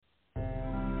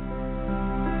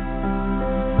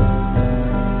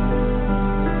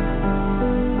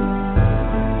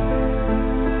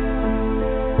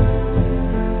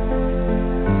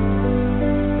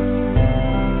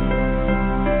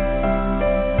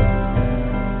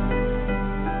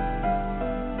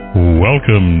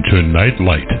Welcome to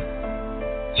Nightlight.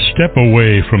 Step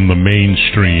away from the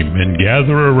mainstream and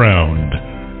gather around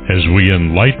as we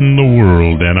enlighten the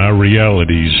world and our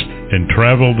realities and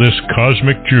travel this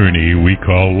cosmic journey we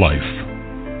call life.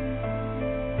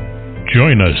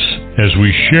 Join us as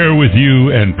we share with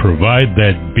you and provide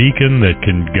that beacon that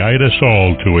can guide us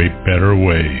all to a better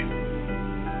way.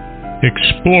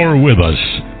 Explore with us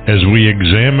as we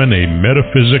examine a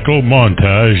metaphysical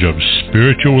montage of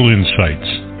spiritual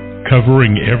insights,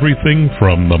 covering everything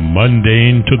from the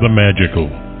mundane to the magical,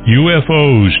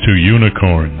 UFOs to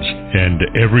unicorns, and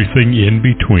everything in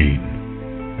between.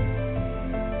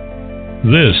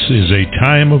 This is a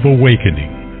time of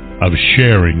awakening, of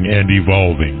sharing and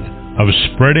evolving, of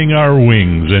spreading our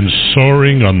wings and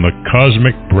soaring on the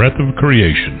cosmic breath of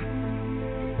creation.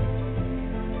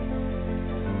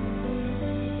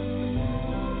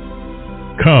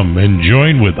 Come and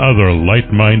join with other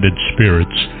light-minded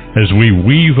spirits as we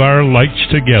weave our lights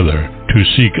together to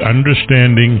seek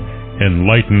understanding,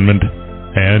 enlightenment,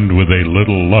 and, with a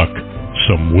little luck,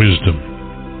 some wisdom.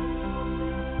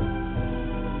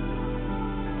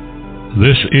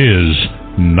 This is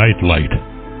Nightlight,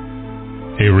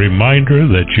 a reminder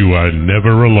that you are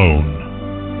never alone.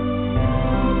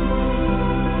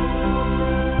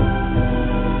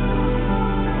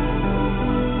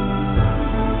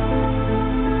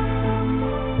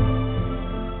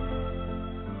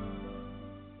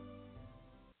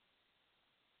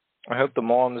 I hope the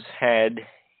moms had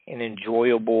an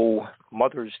enjoyable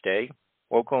Mother's Day.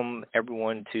 Welcome,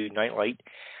 everyone, to Nightlight.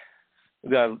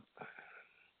 We've got a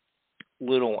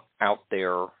little out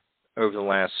there over the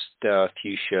last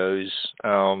few shows.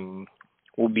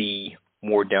 We'll be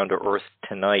more down to earth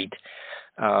tonight.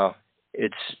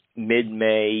 It's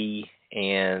mid-May,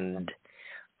 and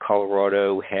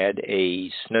Colorado had a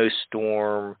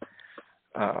snowstorm.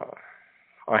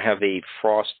 I have a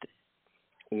frost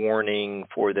warning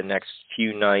for the next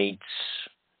few nights,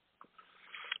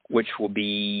 which will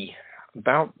be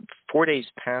about 4 days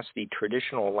past the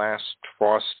traditional last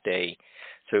frost day.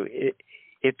 So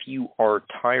if you are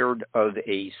tired of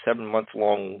a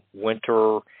 7-month-long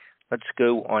winter, let's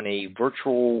go on a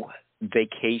virtual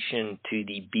vacation to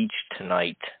the beach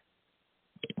tonight.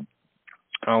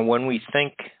 When we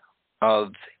think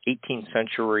of 18th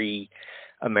century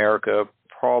America,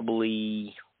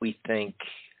 probably we think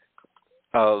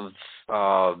of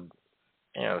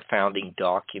founding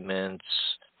documents,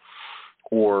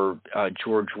 or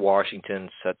George Washington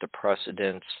set the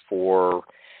precedence for,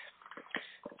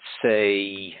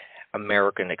 say,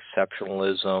 American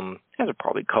exceptionalism. There's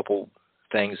probably a couple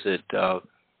things that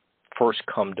first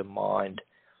come to mind.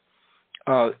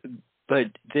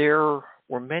 But there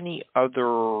were many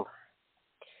other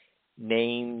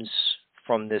names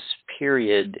from this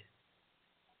period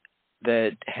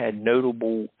that had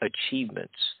notable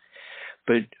achievements,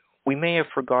 but we may have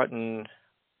forgotten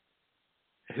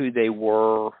who they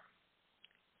were.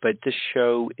 But this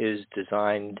show is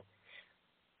designed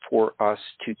for us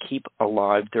to keep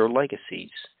alive their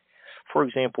legacies. For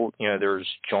example, there's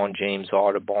John James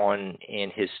Audubon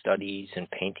and his studies and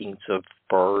paintings of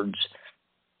birds.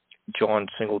 John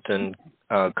Singleton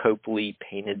Copley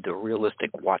painted the realistic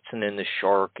Watson and the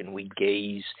shark, and we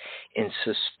gaze in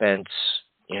suspense.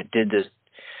 Did the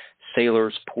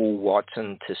sailors pull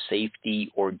Watson to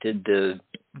safety, or did the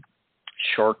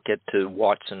shark get to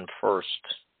Watson first?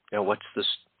 What's the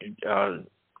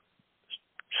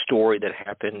story that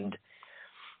happened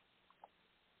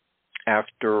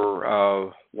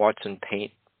after Watson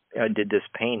did this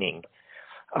painting?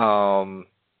 Charles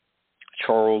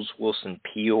Willson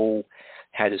Peale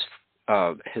had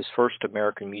his first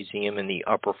American museum in the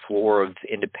upper floor of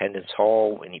Independence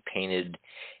Hall, and he painted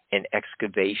an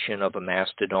excavation of a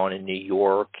mastodon in New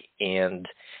York, and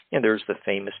there's the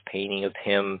famous painting of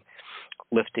him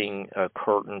lifting a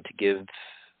curtain to give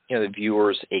the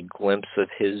viewers a glimpse of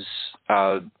his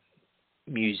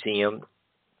museum.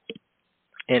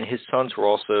 And his sons were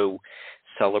also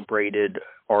celebrated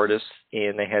artists,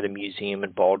 and they had a museum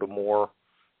in Baltimore.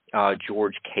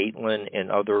 George Catlin and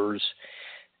other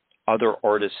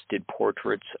artists did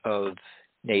portraits of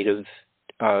native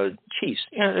chiefs.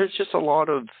 There's just a lot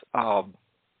of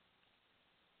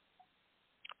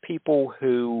people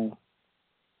who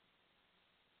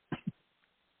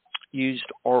used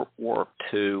artwork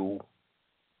to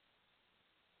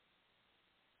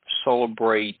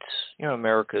celebrate,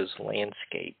 America's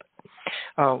landscape.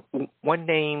 One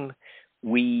name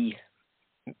we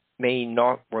may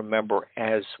not remember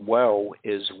as well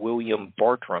is William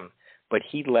Bartram, but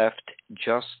he left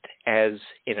just as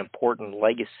an important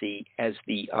legacy as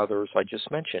the others I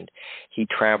just mentioned. He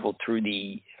traveled through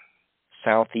the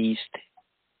Southeast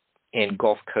and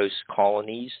Gulf Coast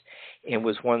colonies, and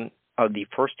was one of the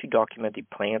first to document the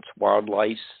plants,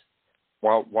 wildlife,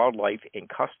 and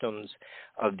customs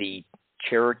of the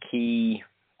Cherokee,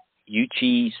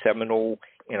 Yuchi, Seminole,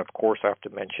 and of course I have to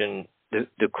mention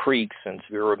the Creek, since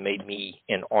Vera made me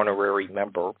an honorary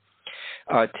member.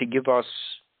 To give us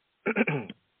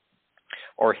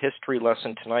our history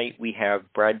lesson tonight, we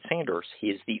have Brad Sanders. He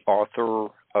is the author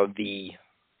of the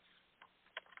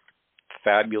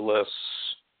fabulous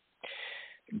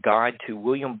Guide to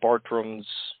William Bartram's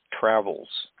Travels.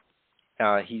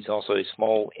 He's also a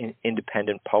small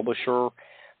independent publisher.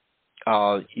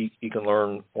 You can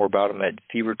learn more about him at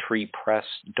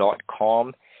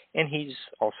fevertreepress.com, and he's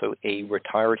also a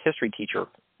retired history teacher.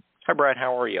 Hi, Brad.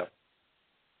 How are you?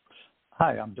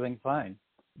 Hi, I'm doing fine.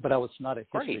 But I was not a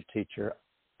history teacher.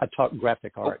 I taught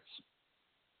graphic arts.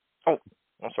 Oh,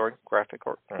 I'm sorry, graphic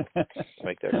art.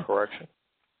 Make that correction.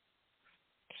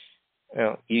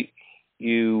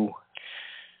 You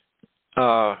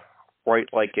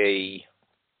write like a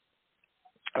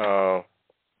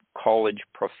college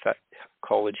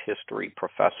history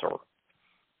professor.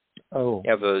 Oh,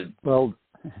 you have well,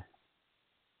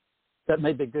 that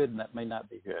may be good and that may not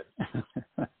be good.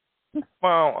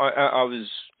 Well, I was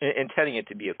intending it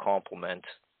to be a compliment.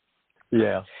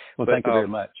 Yeah. Well, thank you very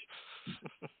much.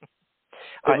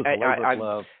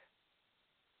 Love.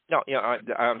 No, yeah,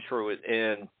 I'm sure it was.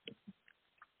 And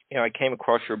I came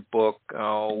across your book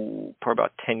probably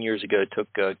about 10 years ago.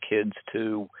 Took kids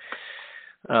to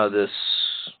this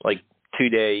like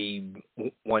 2-day,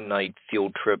 1-night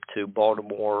field trip to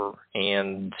Baltimore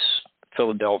and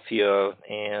Philadelphia,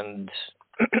 and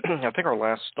I think our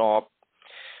last stop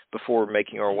before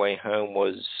making our way home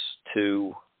was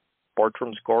to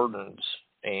Bartram's Gardens,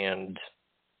 and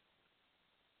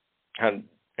had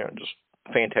just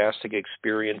fantastic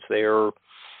experience there.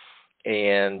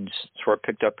 And so I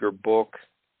picked up your book,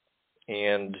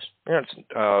 and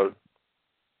I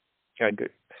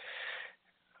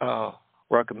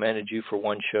recommended you for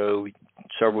one show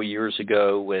several years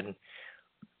ago, and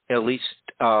at least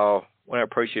when I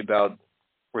approached you about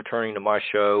returning to my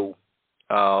show,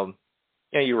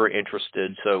 you were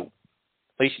interested. So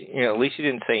at least you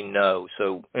didn't say no.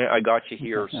 So I got you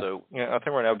here. So I think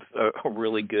we're gonna have a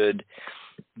really good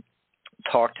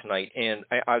talk tonight. And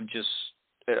I've just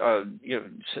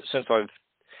since I've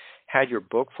had your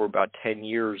book for about 10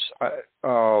 years,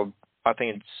 I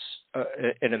think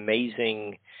it's an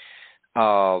amazing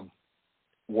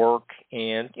work,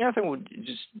 and I think we'll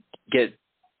just get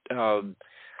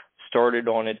started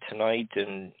on it tonight.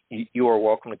 And you are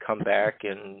welcome to come back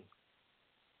and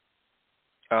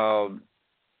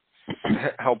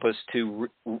help us to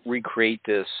recreate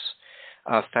this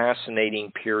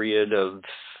fascinating period of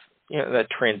that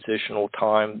transitional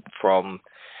time from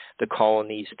the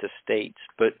colonies to states.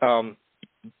 But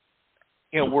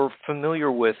we're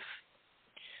familiar with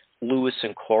Lewis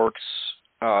and Clark's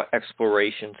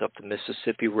explorations up the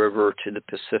Mississippi River to the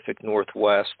Pacific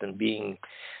Northwest, and being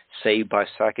saved by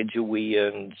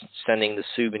Sacagawea and sending the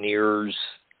souvenirs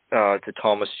to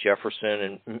Thomas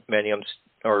Jefferson, and many of them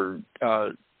are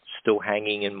still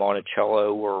hanging in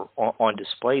Monticello or on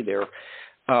display there.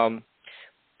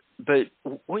 But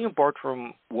William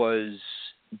Bartram was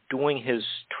doing his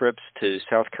trips to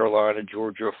South Carolina,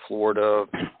 Georgia, Florida,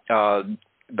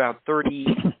 about 30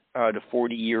 to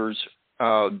 40 years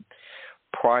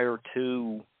prior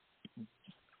to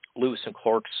Lewis and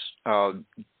Clark's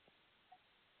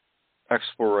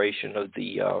exploration of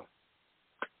the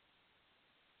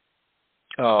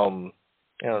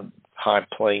high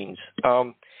plains.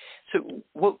 So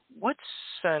what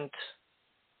sent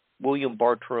William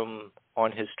Bartram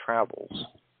on his travels?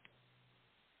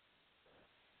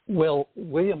 Well,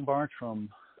 William Bartram,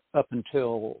 up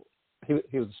until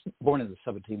he was born in the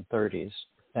 1730s,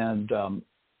 and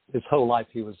his whole life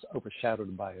he was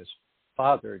overshadowed by his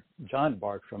father, John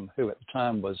Bartram, who at the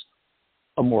time was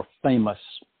a more famous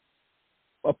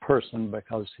person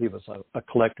because he was a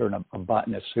collector and a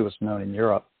botanist who was known in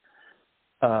Europe.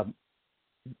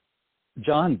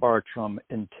 John Bartram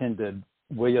intended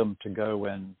William to go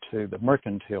into the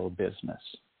mercantile business,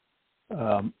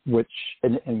 and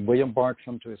William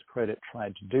Bartram, to his credit,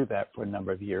 tried to do that for a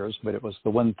number of years, but it was the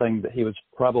one thing that he was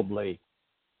probably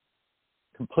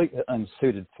completely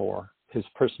unsuited for. His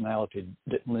personality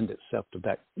didn't lend itself to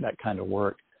that kind of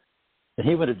work. And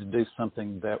he wanted to do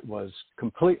something that was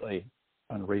completely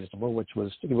unreasonable, which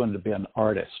was he wanted to be an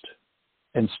artist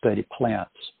and study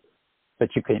plants.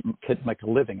 But you can't make a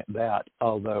living at that,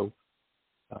 although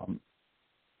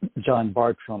John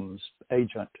Bartram's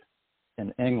agent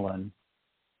in England,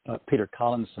 Peter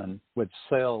Collinson, would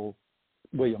sell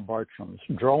William Bartram's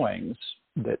drawings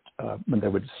that when they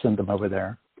would send them over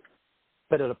there.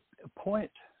 But at a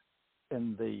point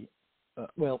in the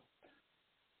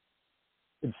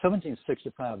in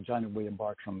 1765, John and William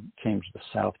Bartram came to the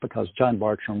South because John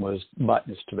Bartram was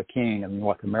botanist to the king in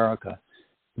North America.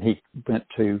 He went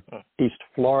to East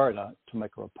Florida to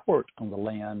make a report on the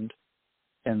land,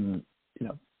 and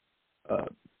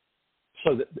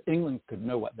so that England could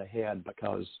know what they had,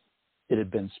 because it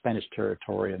had been Spanish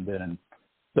territory, and then in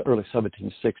the early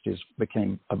 1760s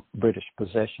became a British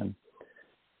possession.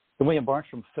 And William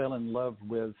Bartram fell in love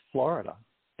with Florida,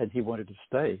 and he wanted to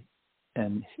stay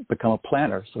and become a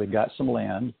planter. So he got some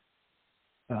land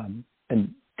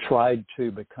and tried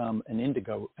to become an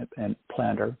indigo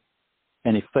planter,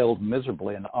 and he failed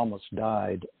miserably and almost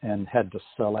died and had to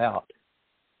sell out.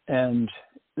 And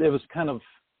it was kind of,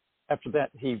 after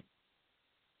that, he,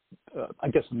 I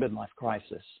guess, a midlife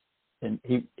crisis. And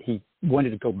he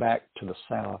wanted to go back to the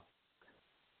South,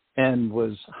 and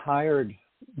was hired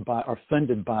by or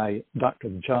funded by Dr.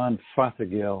 John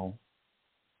Fothergill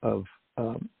of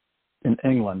in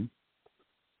England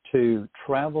to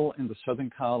travel in the southern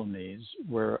colonies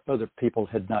where other people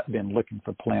had not been looking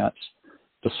for plants,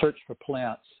 to search for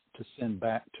plants to send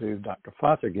back to Dr.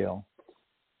 Fothergill,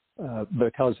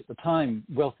 because at the time,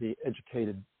 wealthy,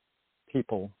 educated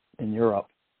people in Europe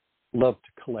loved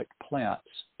to collect plants,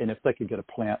 and if they could get a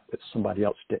plant that somebody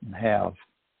else didn't have,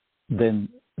 then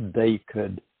they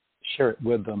could share it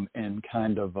with them in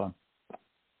kind of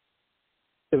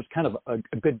it was kind of a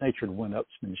good-natured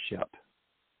one-upsmanship,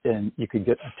 and you could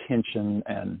get attention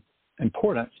and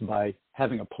importance by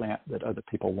having a plant that other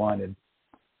people wanted.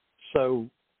 So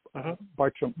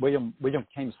William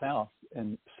came south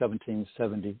in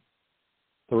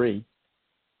 1773,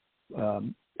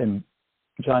 and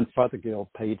John Fothergill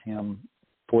paid him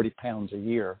 £40 a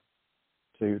year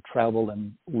to travel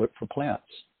and look for plants.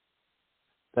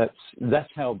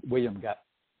 That's how William got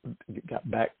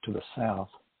back to the South.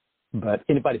 But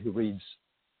anybody who reads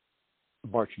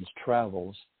Bartram's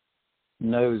travels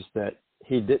knows that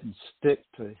he didn't stick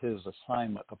to his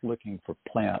assignment of looking for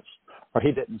plants, or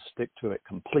he didn't stick to it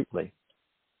completely.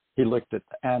 He looked at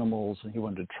the animals, and he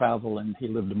wanted to travel, and he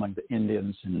lived among the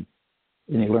Indians, and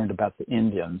he learned about the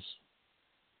Indians.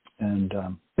 And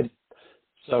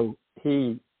so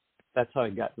that's how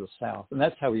he got to the South, and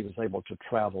that's how he was able to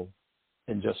travel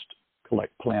and just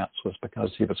collect plants, was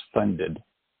because he was funded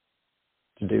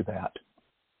to do that.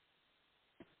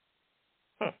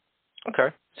 Okay.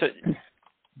 So,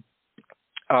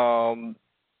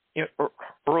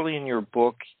 early in your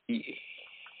book, you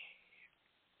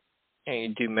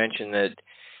do mention that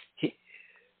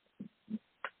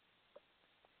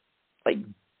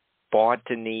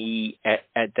botany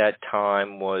at that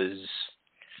time was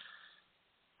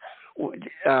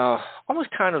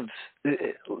almost kind of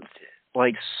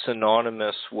like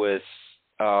synonymous with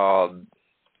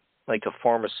like a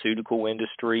pharmaceutical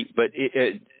industry, but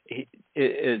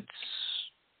it's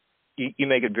you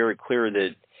make it very clear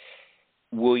that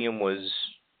William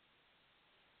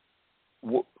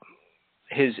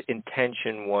his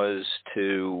intention was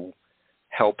to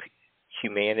help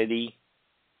humanity.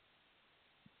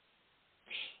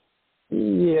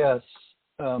 Yes.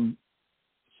 Some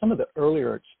of the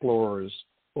earlier explorers,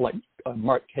 like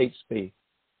Mark Catesby,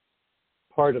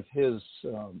 part of his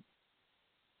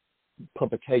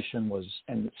publication was,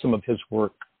 and some of his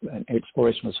work and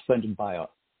exploration was funded by a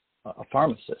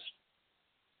pharmacist,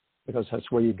 because that's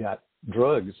where you got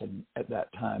drugs and at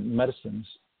that time medicines.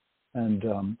 And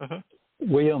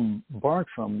William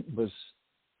Bartram was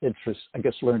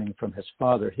learning from his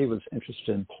father. He was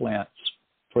interested in plants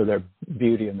for their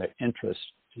beauty and their interest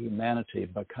to humanity,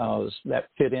 because that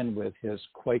fit in with his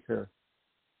Quaker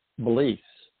beliefs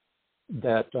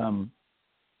that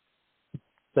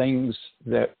things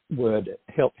that would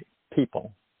help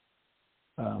people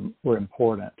were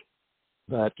important.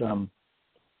 But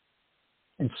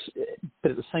at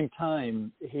the same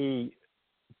time, his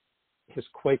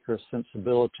Quaker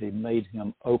sensibility made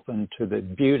him open to the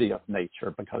beauty of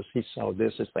nature, because he saw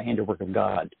this as the handiwork of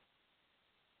God.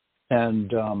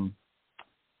 And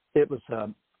it was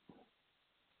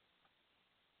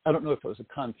I don't know if it was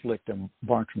a conflict in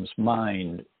Bartram's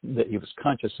mind that he was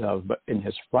conscious of, but in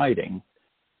his writing,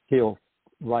 he'll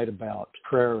write about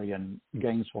prairie in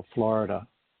Gainesville, Florida,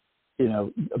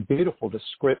 a beautiful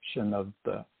description of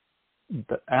the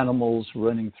animals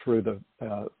running through the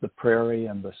prairie,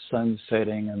 and the sun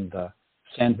setting, and the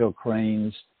sandhill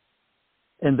cranes.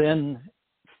 And then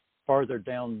farther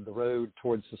down the road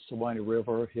towards the Suwannee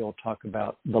River, he'll talk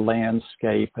about the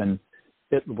landscape, and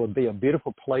it would be a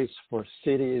beautiful place for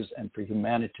cities and for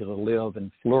humanity to live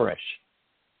and flourish.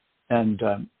 And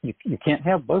you can't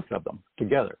have both of them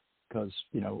together because,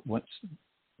 once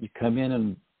you come in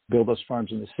and build those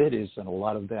farms in the cities, and a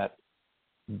lot of that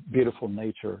beautiful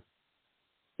nature,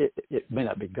 it may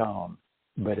not be gone,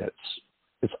 but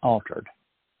it's altered.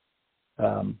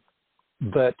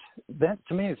 But that,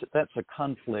 to me, that's a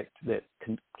conflict that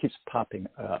keeps popping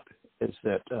up, is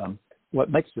that what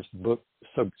makes this book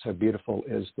so beautiful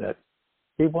is that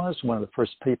he was one of the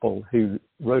first people who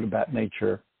wrote about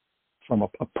nature from a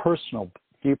personal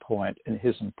viewpoint and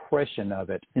his impression of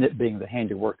it, and it being the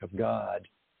handiwork of God,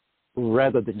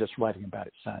 rather than just writing about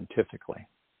it scientifically.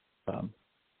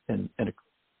 And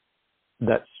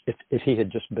that's if he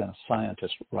had just been a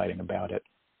scientist writing about it,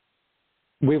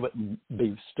 we wouldn't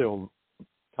be still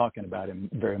talking about him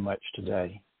very much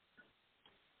today.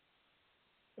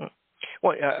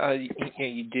 Well,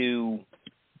 you do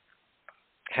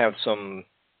have some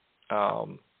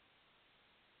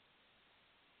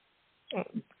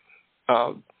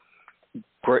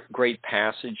great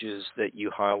passages that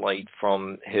you highlight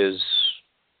from his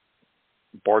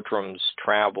Bartram's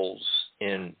travels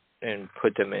and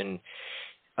put them in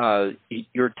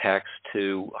your text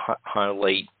to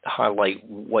highlight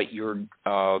what you're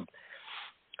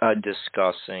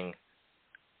discussing.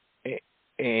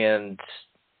 And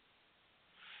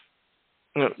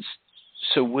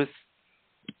so with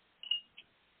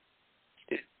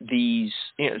these,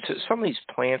 so some of these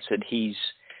plants that he's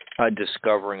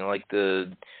discovering, like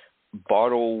the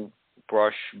bottle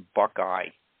brush buckeye,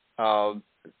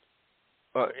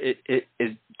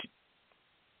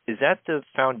 is that the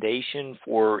foundation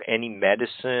for any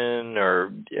medicine, or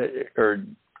do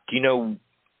you know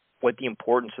what the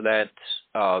importance of that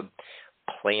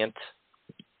plant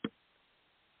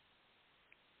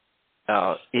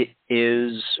it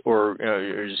is, or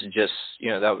is it just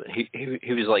that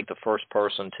he was like the first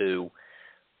person to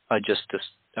just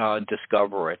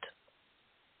discover it?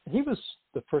 He was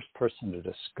the first person to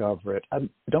discover it. I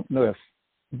don't know if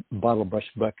bottle brush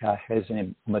buckeye has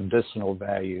any medicinal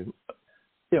value.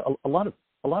 A lot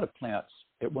of plants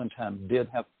at one time did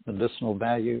have medicinal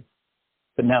value,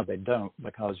 but now they don't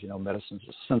because medicines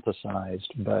are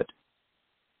synthesized. But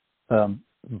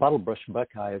bottle brush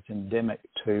buckeye is endemic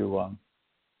to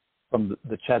from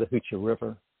the Chattahoochee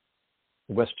River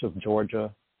west of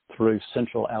Georgia through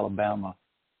central Alabama,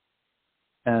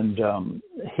 and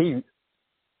he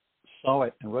saw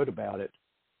it and wrote about it,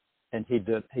 and he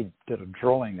did a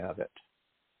drawing of it,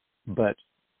 but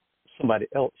somebody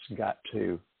else got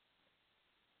to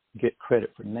get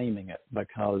credit for naming it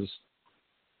because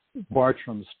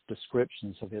Bartram's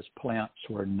descriptions of his plants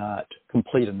were not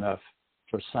complete enough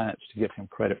for science to give him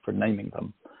credit for naming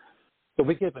them. So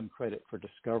we give him credit for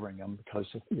discovering them because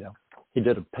he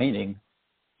did a painting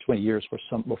 20 years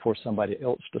before somebody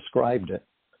else described it.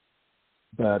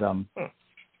 But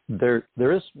there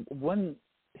is one.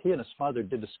 He and his father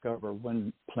did discover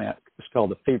one plant. It's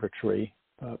called the fever tree,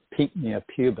 Pinckneyia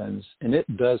pubens, and it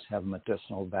does have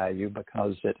medicinal value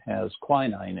because it has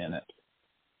quinine in it.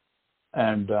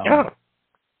 And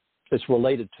it's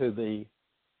related to the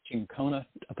cinchona.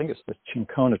 I think it's the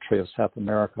cinchona tree of South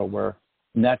America where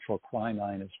natural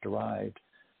quinine is derived.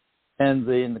 And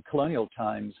in the colonial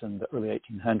times, in the early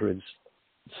 1800s,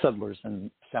 settlers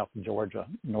in South Georgia,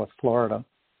 North Florida,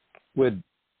 would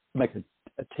make a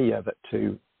tea of it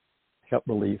to help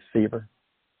relieve fever.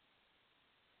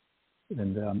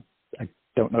 And I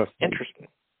don't know if interesting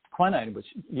quinine was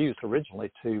used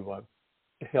originally to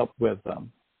help with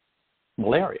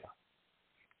malaria.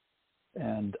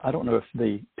 And I don't know if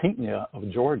the Pinckneyia of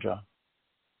Georgia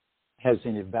has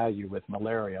any value with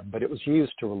malaria, but it was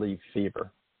used to relieve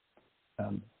fever.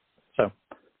 So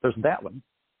there's that one.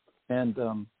 And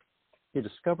he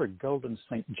discovered golden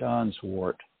St. John's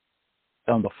wort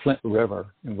on the Flint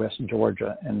River in West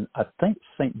Georgia. And I think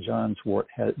St. John's wort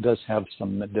does have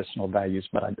some medicinal values,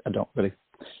 but I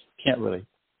can't really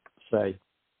say.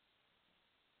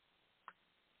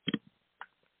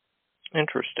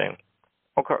 Interesting.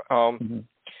 Okay.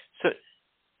 So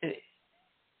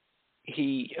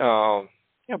he,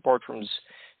 Bartram's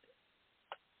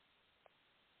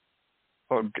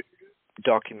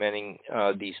documenting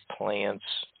these plants.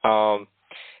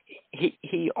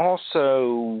 He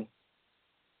also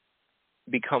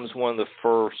becomes one of the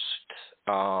first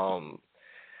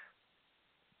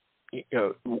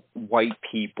white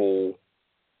people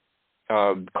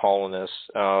colonists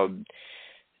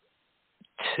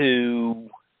to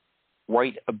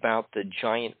write about the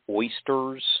giant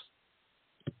oysters.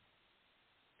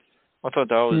 I thought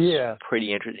that was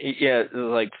pretty interesting. Yeah,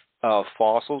 like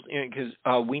fossils, because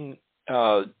we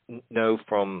know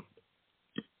from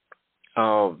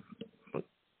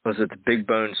was it the Big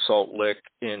Bone Salt Lick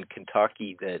in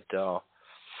Kentucky that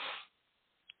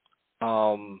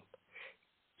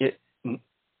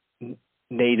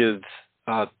native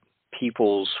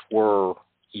peoples were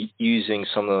using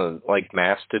some of the like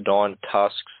mastodon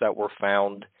tusks that were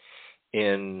found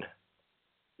in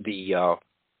the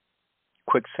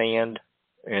quicksand,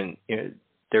 and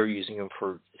they're using them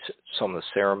for some of the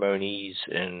ceremonies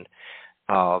and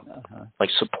like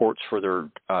supports for their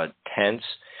tents.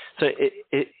 So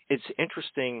it's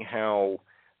interesting how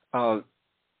the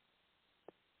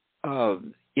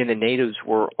natives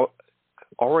were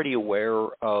already aware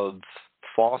of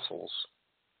fossils.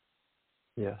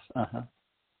 Yes.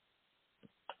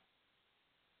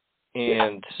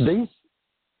 And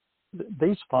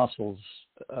these fossils,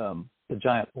 the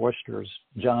giant oysters,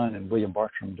 John and William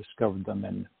Bartram discovered them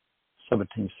in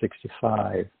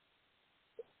 1765,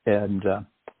 and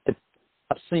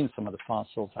I've seen some of the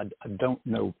fossils. I don't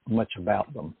know much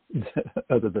about them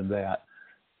other than that.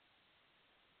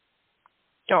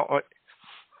 No,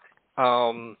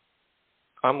 I'm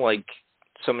like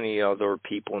so many other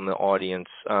people in the audience.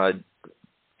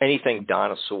 Anything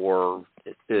dinosaur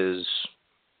is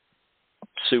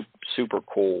super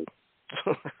cool.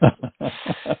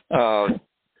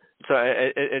 So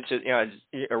it's just,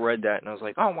 I read that and I was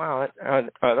like, oh wow,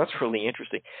 that's really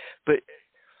interesting. But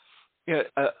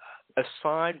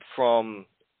aside from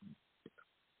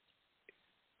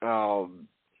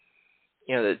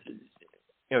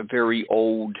very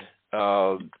old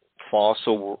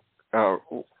fossil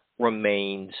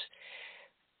remains,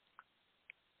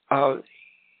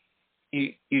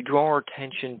 you draw our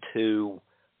attention to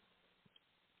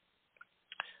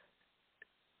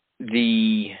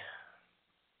the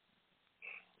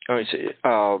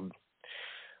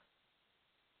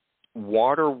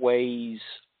waterways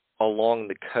along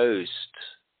the coast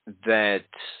that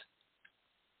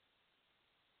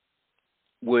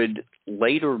would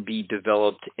later be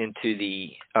developed into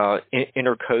the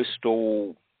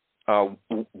intercoastal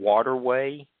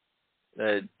waterway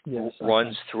that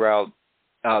runs throughout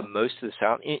most of the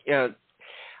South.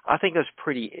 I think that's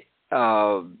pretty.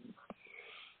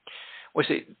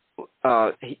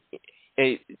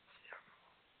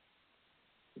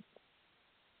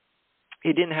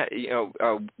 He didn't have,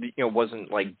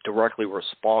 wasn't like directly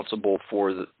responsible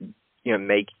for the,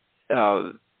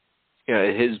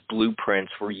 his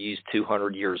blueprints were used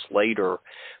 200 years later,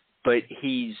 but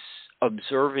he's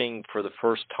observing for the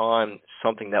first time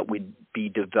something that would be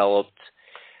developed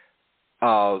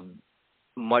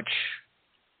much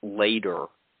later.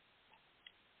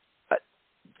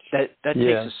 That takes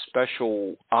a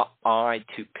special eye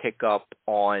to pick up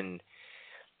on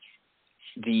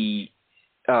the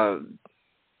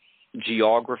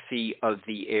geography of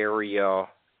the area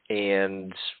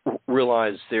and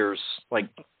realize there's like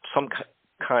some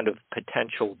kind of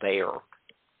potential there.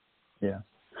 Yeah.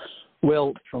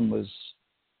 Well, was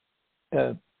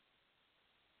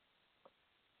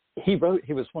he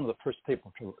was one of the first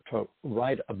people to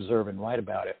observe and write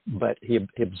about it, but he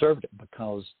observed it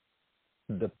because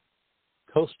the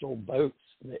coastal boats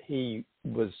that he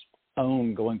was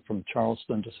on going from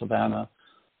Charleston to Savannah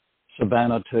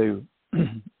to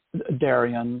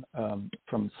Darien,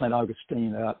 from St.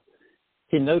 Augustine up,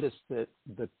 he noticed that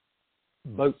the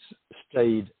boats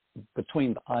stayed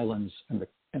between the islands and the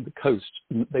coast.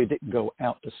 They didn't go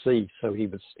out to sea. So he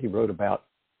wrote about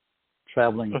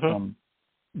traveling from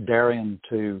Darien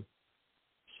to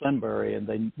Sunbury, and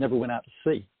they never went out to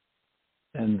sea.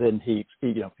 And then he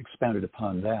expounded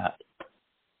upon that.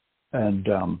 And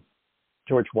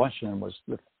George Washington was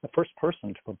the first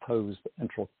person to propose the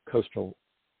intercoastal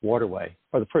waterway,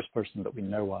 or the first person that we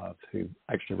know of who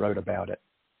actually wrote about it,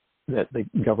 that the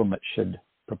government should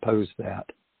propose that.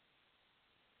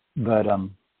 But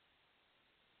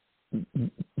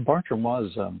Bartram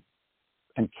was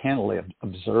uncannily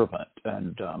observant,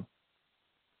 and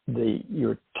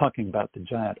you're talking about the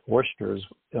giant oysters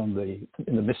in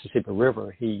the Mississippi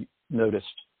River. He noticed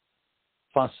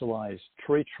fossilized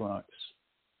tree trunks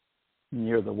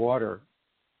near the water,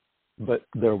 but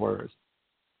there were,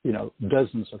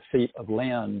 dozens of feet of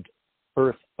land,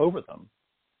 earth over them.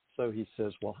 So he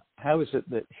says, well, how is it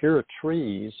that here are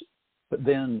trees, but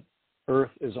then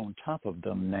earth is on top of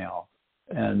them now?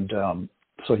 And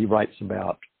so he writes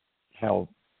about how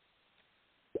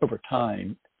over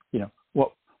time,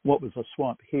 what was a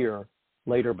swamp here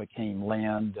later became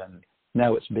land, and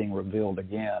now it's being revealed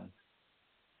again.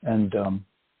 And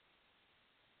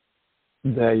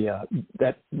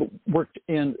that worked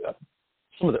in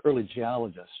some of the early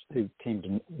geologists who came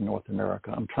to North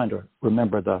America. I'm trying to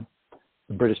remember the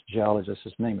British geologist,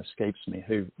 his name escapes me,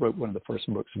 who wrote one of the first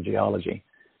books of geology.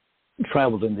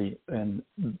 traveled in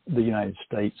the United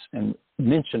States and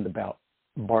mentioned about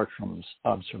Bartram's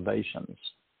observations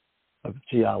of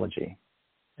geology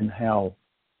and how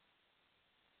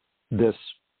this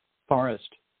forest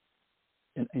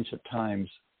in ancient times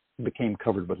became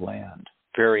covered with land.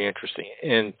 Very interesting.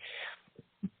 And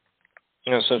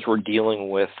since we're dealing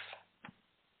with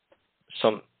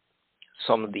some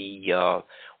of the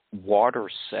water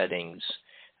settings,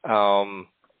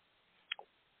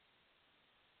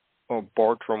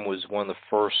 Bartram was one of the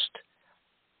first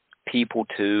people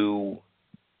to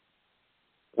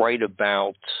write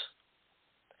about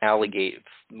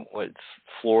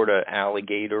Florida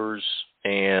alligators,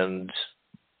 and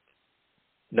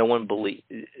no one believed.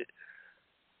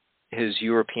 His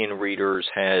European readers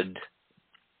had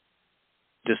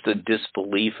just a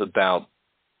disbelief about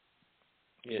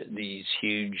these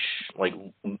huge,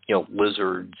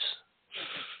 lizards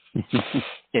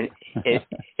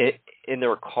in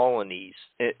their colonies.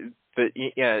 But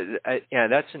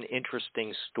that's an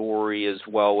interesting story, as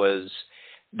well as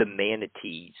the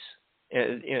manatees.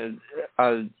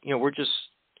 We're just,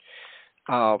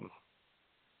 the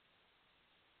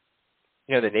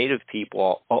native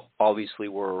people obviously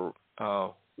were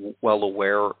well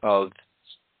aware of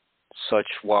such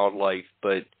wildlife,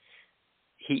 but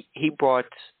he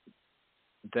brought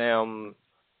them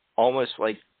almost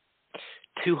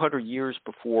 200 years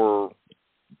before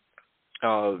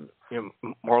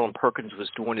Marlin Perkins was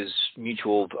doing his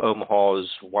Mutual of Omaha's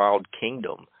Wild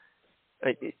Kingdom.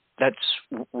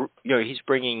 He's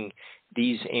bringing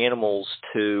these animals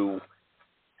to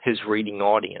his reading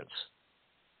audience.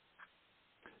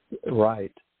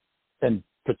 Right. And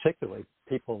particularly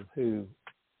people who,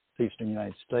 at least in the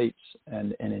United States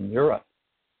and in Europe,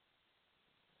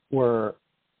 were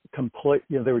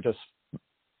they were just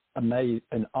amazed,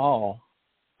 in awe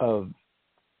of,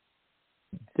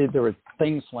 there were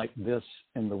things like this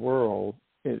in the world,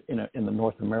 in the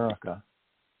North America.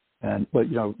 And,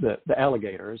 the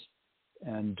alligators.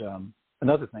 And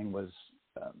another thing was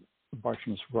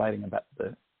Bartram's writing about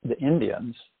the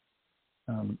Indians.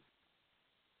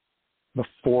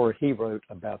 Before he wrote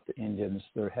about the Indians,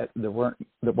 there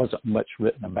wasn't much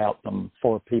written about them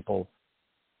for people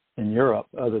in Europe,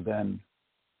 other than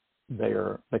they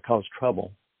caused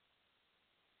trouble.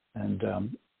 And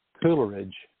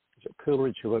Coleridge, is it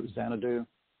Coleridge who wrote Xanadu?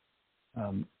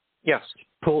 Yes.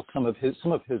 Pulled some of his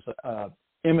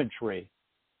imagery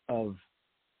of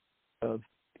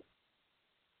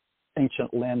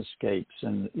ancient landscapes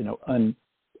and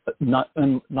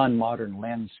non-modern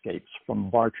landscapes from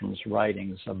Bartram's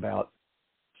writings about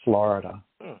Florida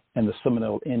and the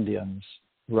Seminole Indians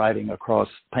riding across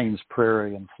Payne's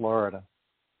Prairie in Florida.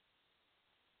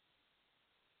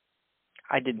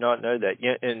 I did not know that.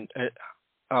 Yeah, and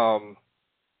I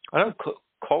know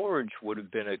Coleridge would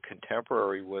have been a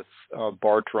contemporary with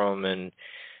Bartram, and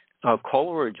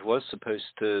Coleridge was supposed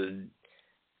to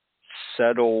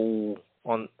settle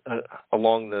on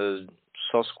along the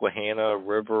Susquehanna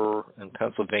River in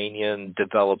Pennsylvania and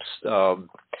develop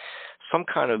some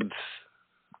kind of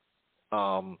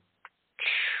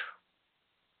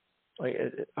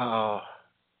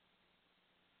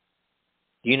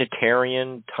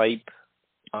Unitarian type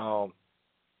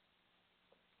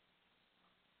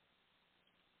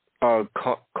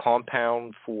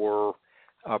compound for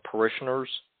parishioners.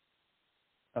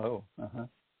 Oh, uh-huh.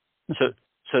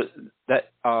 So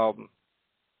that I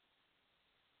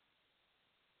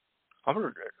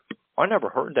never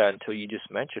heard that until you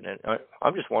just mentioned it.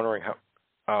 I'm just wondering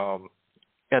how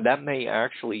that may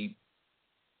actually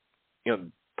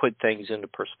put things into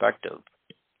perspective.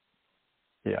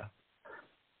 Yeah.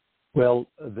 Well,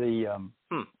 the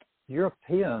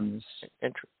Europeans,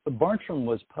 Bartram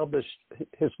was published,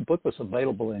 his book was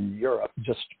available in Europe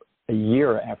just a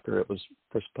year after it was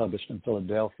first published in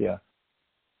Philadelphia.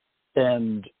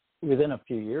 And within a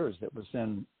few years, it was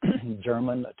in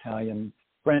German, Italian,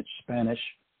 French, Spanish,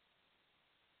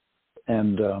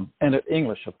 and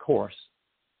English, of course.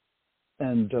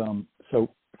 And so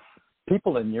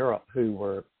people in Europe who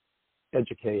were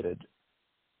educated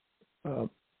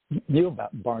knew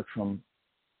about Bartram.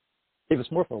 It was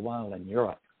more for a while in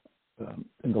Europe,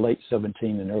 in the late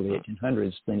 17 and early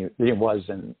 1800s than it was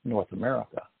in North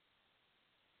America.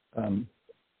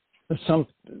 Some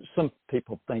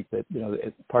people think that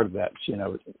part of that,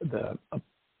 the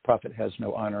prophet has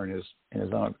no honor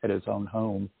at his own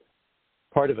home.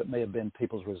 Part of it may have been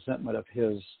people's resentment of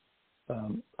his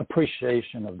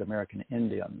appreciation of the American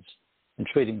Indians and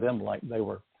treating them like they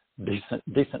were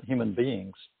decent human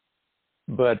beings.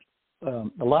 But a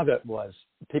lot of it was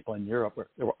people in Europe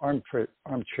there were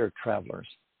armchair travelers,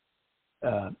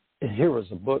 here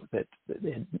was a book that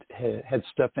had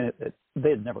stuff in it that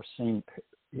they had never seen,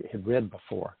 had read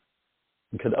before,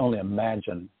 and could only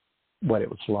imagine what it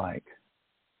was like.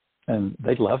 And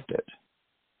they loved it.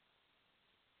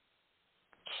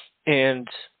 And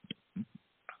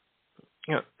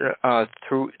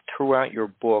throughout your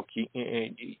book,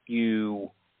 you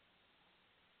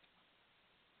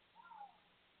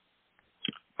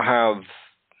have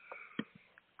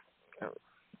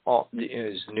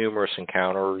numerous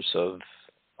encounters of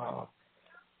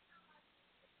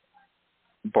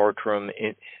Bartram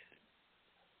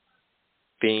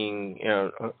being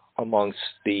amongst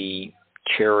the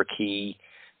Cherokee,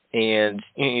 and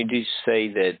you do say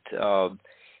that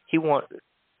he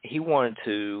wanted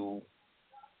to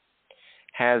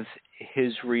have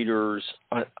his readers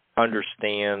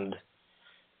understand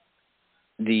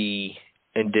the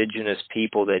indigenous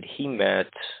people that he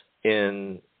met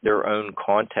in their own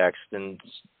context, and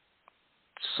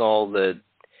saw that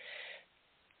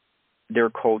their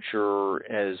culture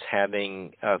as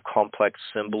having a complex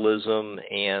symbolism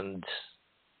and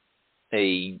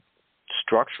a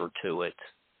structure to it,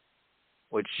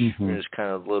 which is kind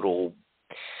of little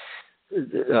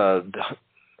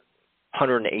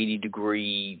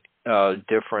 180-degree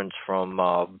difference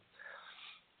from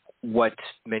what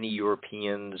many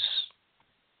Europeans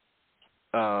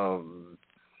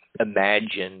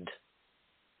imagined.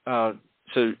 So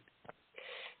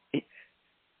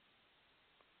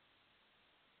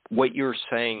what you're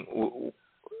saying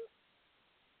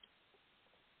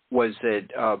was that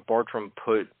Bartram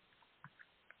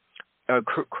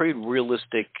created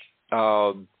realistic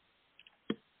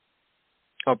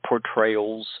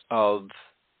portrayals of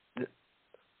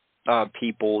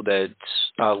people that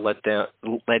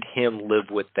let him live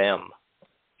with them.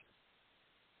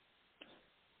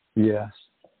 Yes.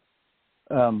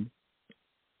 The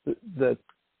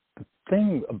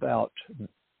thing about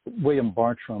William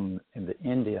Bartram and the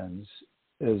Indians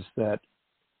is that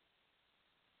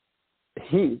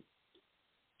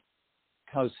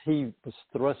because he was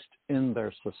thrust in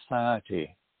their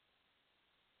society,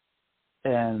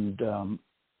 and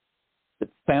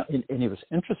he was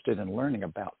interested in learning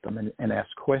about them and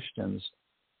asked questions.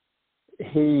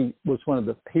 He was one of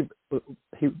the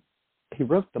he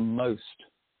wrote the most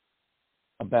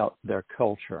about their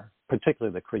culture,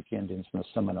 particularly the Creek Indians and the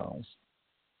Seminoles,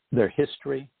 their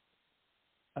history,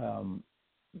 how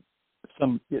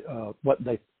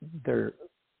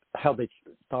they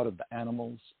thought of the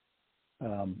animals,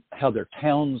 how their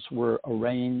towns were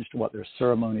arranged, what their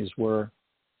ceremonies were,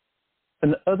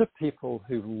 and the other people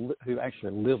who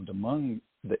actually lived among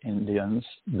the Indians,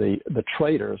 the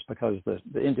traders, because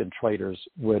the Indian traders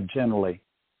would generally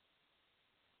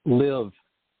live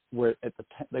where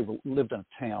they lived in a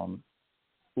town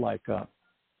like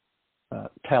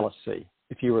Tallahassee.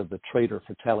 If you were the trader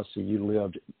for Tallahassee, you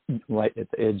lived right at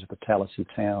the edge of the Tallahassee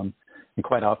town, and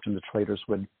quite often the traders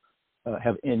would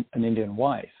have an Indian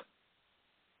wife.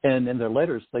 And in their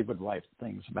letters, they would write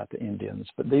things about the Indians,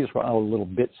 but these were all little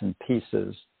bits and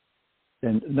pieces,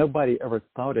 and nobody ever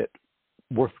thought it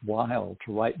worthwhile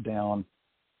to write down.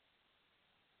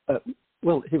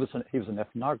 He was an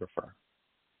ethnographer,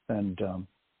 and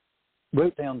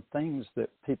wrote down things that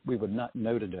we would not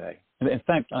know today. And in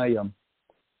fact, I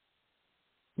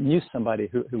knew somebody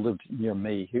who lived near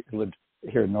me, who lived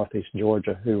here in Northeast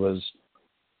Georgia, who was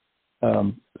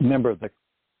a member of the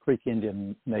Creek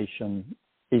Indian Nation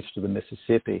east of the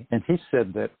Mississippi. And he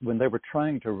said that when they were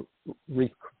trying to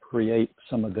recreate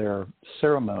some of their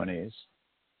ceremonies,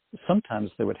 sometimes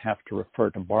they would have to refer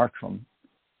to Bartram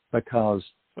because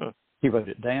he wrote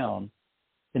it down.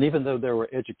 And even though there were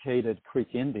educated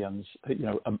Creek Indians,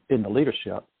 in the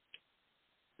leadership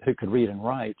who could read and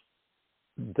write,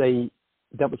 that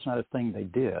was not a thing they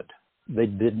did. They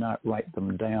did not write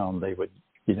them down. They would,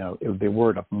 it would be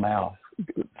word of mouth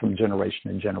from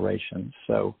generation to generation.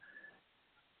 So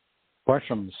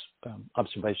Bartram's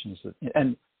observations,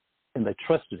 and they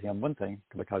trusted him, one thing,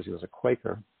 because he was a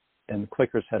Quaker, and the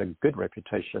Quakers had a good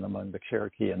reputation among the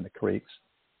Cherokee and the Creeks.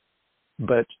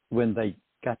 But when they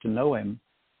got to know him,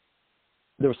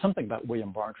 there was something about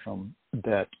William Bartram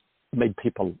that made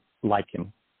people like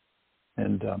him,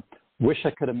 and wish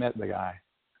I could have met the guy.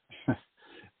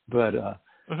 But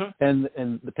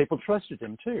and the people trusted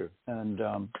him too. And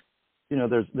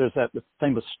there's that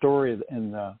famous story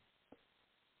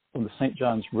on the St.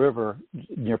 Johns River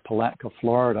near Palatka,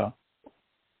 Florida.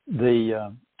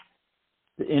 The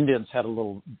Indians had a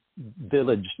little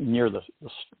village near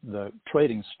the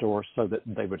trading store so that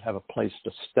they would have a place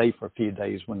to stay for a few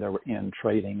days when they were in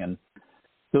trading. And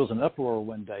there was an uproar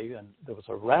one day, and there was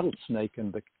a rattlesnake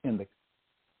in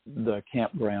the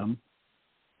campground.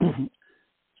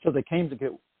 So they came to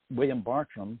get William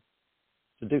Bartram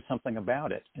to do something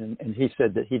about it, and he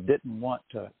said that he didn't want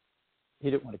to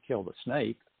kill the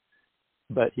snake,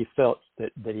 but he felt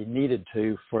that he needed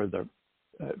to for the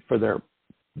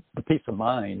peace of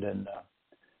mind, and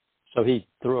so he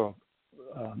threw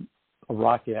a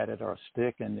rock at it or a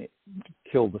stick, and it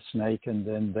killed the snake. And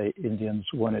then the Indians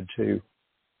wanted to.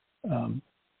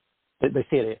 They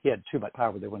said he had too much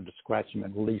power. They wanted to scratch him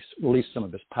and release some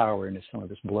of his power and some of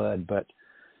his blood. But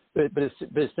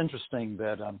it's interesting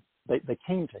that they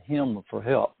came to him for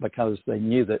help because they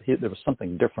knew that there was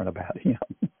something different about him,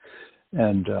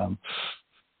 and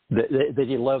that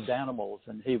he loved animals,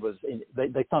 and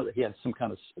they thought that he had some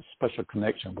kind of special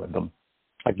connection with them.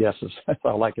 I guess that's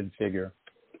all I can figure.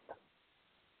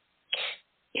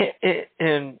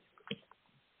 And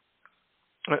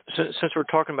since we're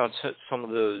talking about some of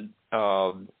the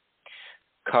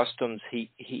customs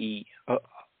he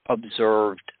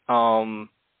observed,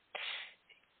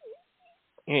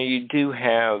 you do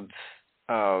have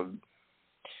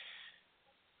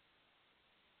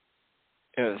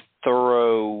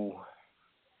thorough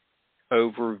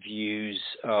overviews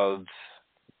of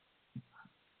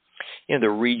the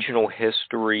regional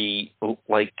history,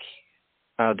 like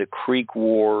the Creek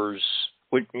Wars,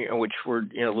 which were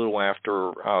a little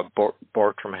after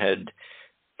Bartram had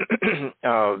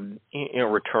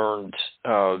returned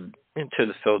into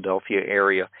the Philadelphia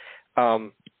area,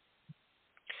 but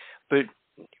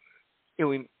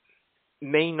we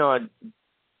may not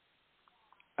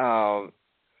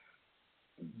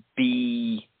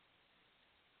be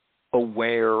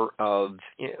aware of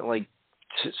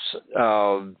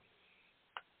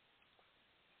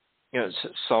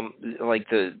some like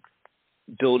the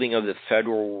building of the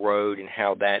Federal Road and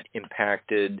how that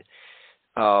impacted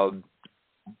the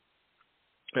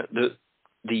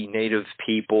native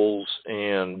peoples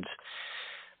and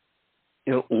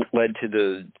led to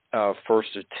the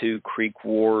first of two Creek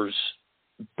Wars.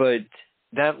 But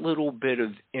that little bit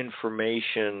of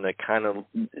information that kind of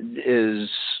is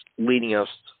leading us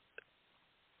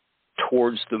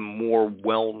towards the more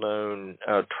well-known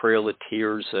Trail of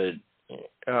Tears that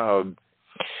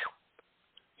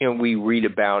we read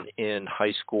about in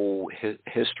high school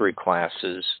history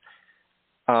classes.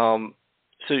 So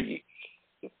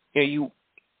you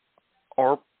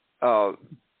are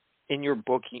in your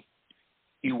book.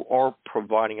 You are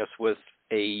providing us with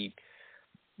a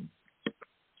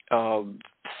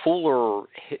fuller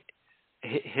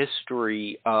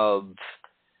history of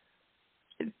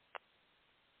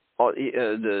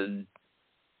the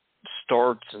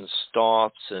starts and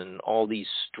stops and all these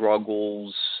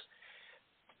struggles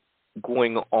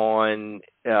going on,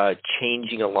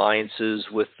 changing alliances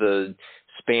with the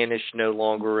Spanish no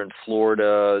longer in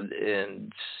Florida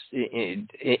and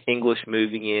English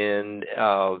moving in.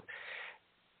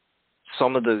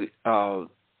 Some of the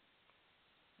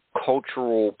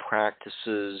cultural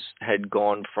practices had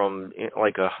gone from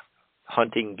like a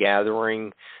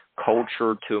hunting-gathering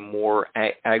culture to a more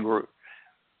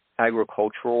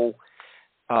agricultural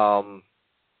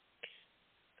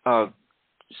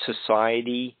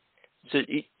society. So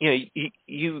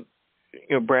you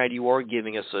Brad, you are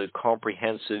giving us a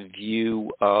comprehensive view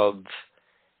of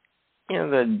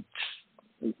the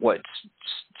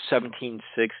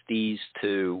 1760s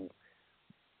to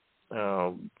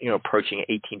approaching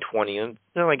 1820, and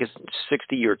like a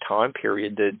 60-year time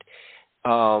period that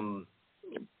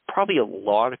probably a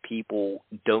lot of people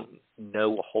don't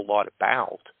know a whole lot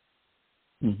about.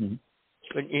 Mm-hmm.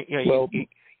 But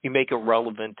you make it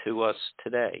relevant to us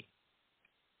today.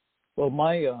 Well,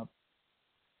 my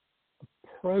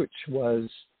approach was,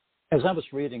 as I was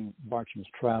reading Bartram's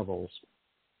travels,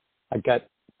 I got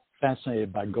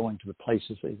fascinated by going to the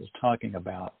places that he was talking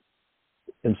about.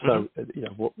 And so,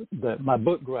 my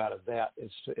book grew out of that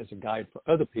as a guide for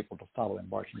other people to follow in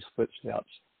Bartram's footsteps.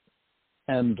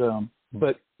 And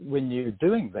but when you're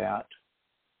doing that,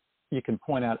 you can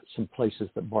point out some places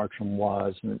that Bartram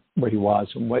was and where he was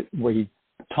and where he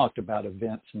talked about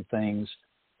events and things.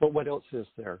 But what else is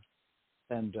there?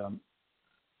 And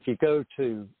if you go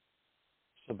to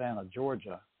Savannah,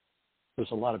 Georgia,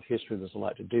 there's a lot of history. There's a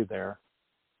lot to do there.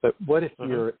 But what if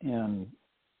you're in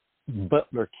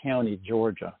Butler County,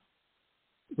 Georgia,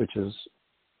 which is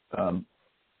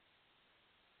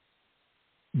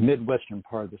midwestern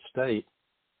part of the state,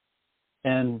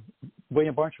 and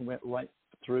William Bartram went right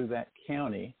through that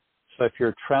county. So if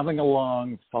you're traveling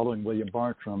along following William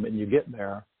Bartram and you get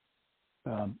there,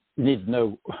 you need to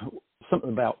know something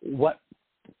about what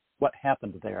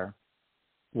happened there,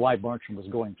 why Bartram was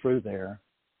going through there,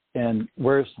 and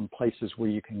where are some places where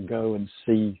you can go and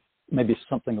see maybe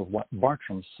something of what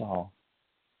Bartram saw.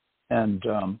 And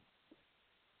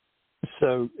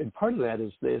and part of that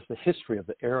is the history of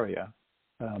the area,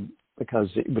 because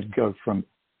it would go from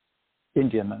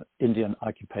Indian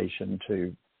occupation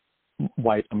to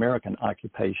white American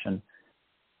occupation.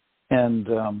 And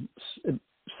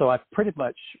so I pretty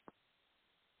much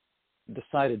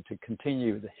decided to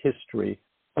continue the history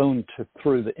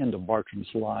through the end of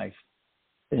Bartram's life.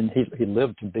 And he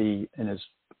lived to be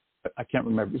I can't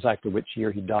remember exactly which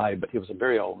year he died, but he was a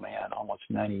very old man, almost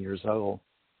 90 years old.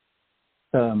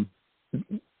 I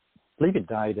believe he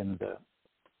died in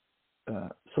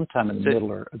sometime in the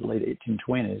middle or the late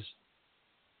 1820s.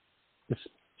 It's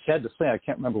sad to say I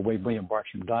can't remember when William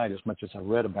Bartram died as much as I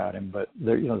read about him, but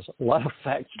there's a lot of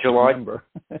facts to remember.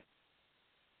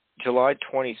 July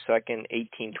 22nd,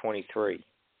 1823.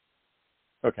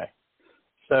 Okay.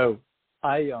 So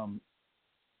I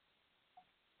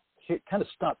kind of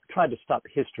tried to stop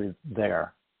history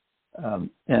there. And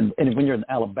when you're in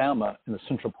Alabama, in the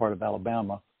central part of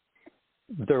Alabama,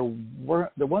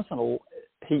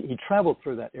 he traveled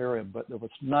through that area, but there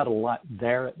was not a lot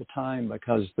there at the time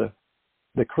because the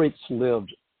Creeks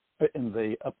lived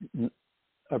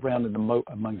around in the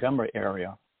Montgomery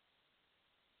area.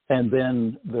 And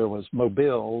then there was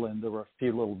Mobile, and there were a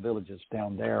few little villages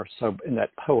down there. So in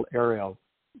that whole area,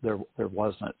 there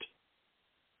weren't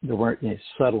any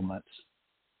settlements.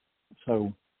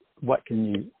 So what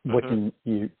can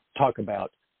you talk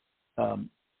about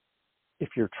if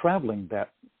you're traveling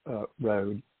that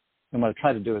road? And what I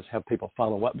try to do is have people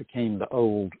follow what became the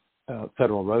old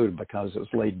Federal Road, because it was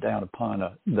laid down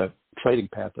upon the trading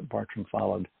path that Bartram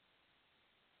followed.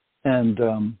 And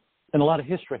a lot of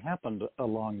history happened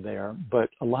along there, but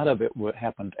a lot of it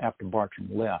happened after Bartram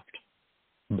left.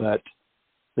 But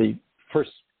the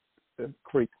first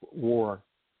Creek War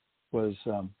was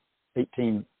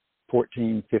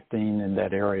 1814, 15 in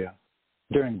that area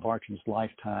during Bartram's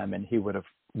lifetime, and he would have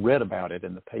read about it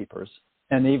in the papers.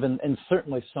 And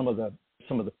certainly some of the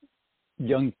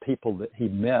young people that he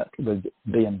met would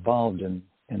be involved in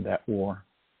that war.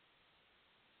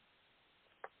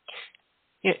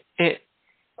 Yeah,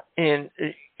 and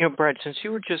Brad, since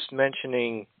you were just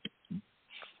mentioning,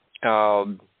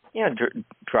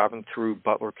 driving through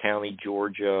Butler County,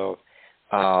 Georgia,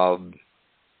 the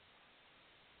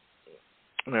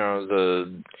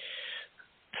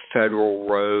Federal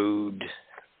Road,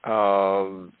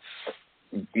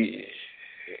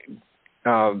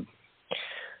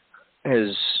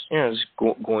 is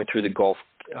going through the Gulf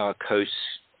Coast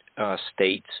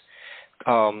states.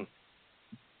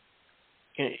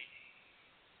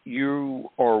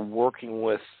 You are working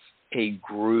with a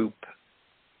group,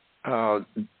 the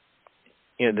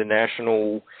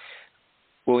National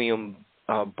William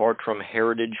Bartram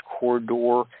Heritage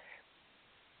Corridor.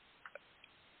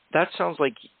 That sounds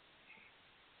like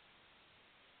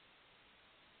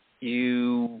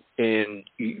you and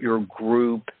your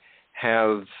group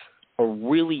have a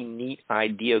really neat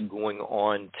idea going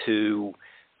on to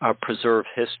preserve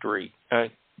history.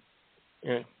 Can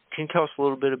you tell us a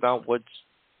little bit about what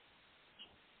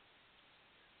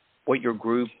your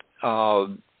group has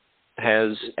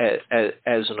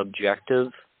as an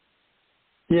objective?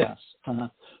 Yes,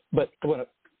 but what a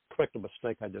correct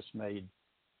mistake I just made.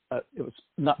 It was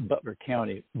not Butler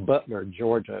County, Butler,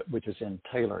 Georgia, which is in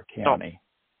Taylor County.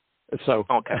 Oh. So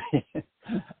okay.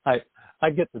 I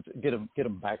get them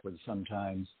backwards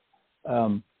sometimes.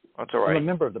 That's all right. I'm a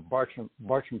member of the Bartram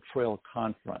Trail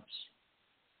Conference,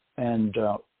 and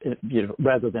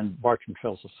rather than Bartram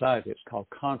Trail Society, it's called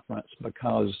Conference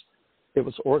because it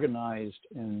was organized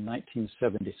in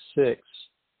 1976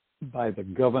 by the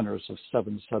governors of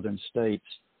 7 southern states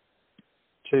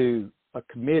to a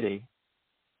committee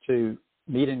to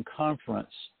meet in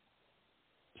conference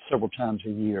several times a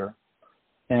year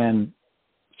and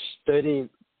study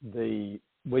the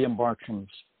William Bartram's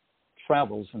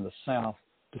travels in the South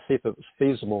to see if it was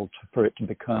feasible for it to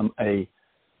become a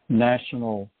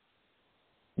national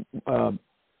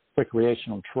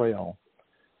recreational trail.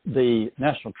 The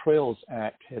National Trails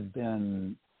Act had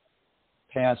been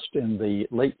passed in the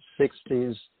late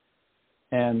 60s,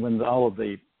 and when all of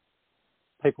the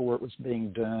paperwork was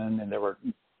being done and there were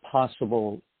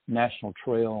possible national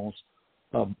trails,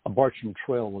 a Bartram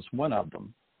Trail was one of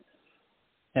them.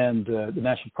 And the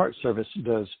National Park Service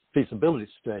does feasibility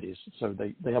studies, so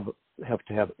they have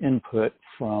to have input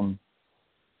from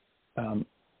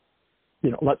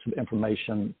lots of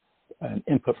information and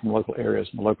input from local areas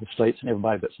and local states and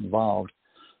everybody that's involved.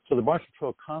 So the Bartram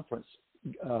Trail Conference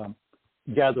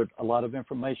gathered a lot of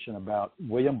information about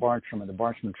William Bartram and the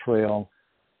Bartram Trail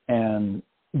and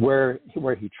where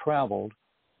he traveled.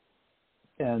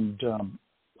 And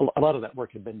a lot of that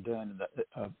work had been done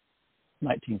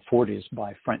 1940s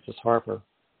by Francis Harper.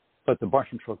 But the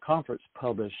Bartram Trail Conference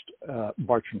published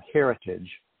Bartram Heritage,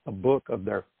 a book of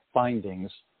their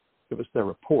findings. It was their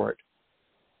report.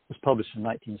 It was published in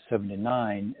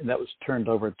 1979, and that was turned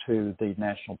over to the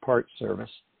National Park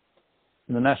Service.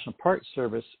 And the National Park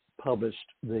Service published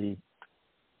the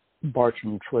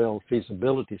Bartram Trail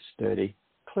feasibility study,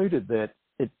 concluded that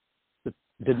it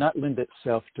did not lend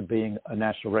itself to being a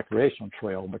national recreational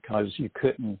trail because you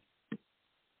couldn't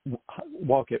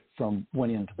walk it from one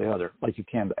end to the other like you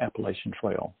can the Appalachian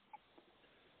Trail,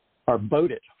 or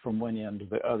boat it from one end to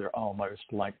the other almost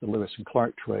like the Lewis and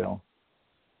Clark Trail.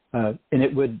 And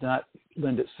it would not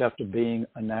lend itself to being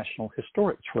a national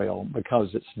historic trail because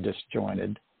it's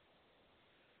disjointed.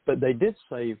 But they did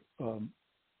say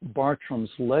Bartram's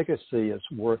legacy is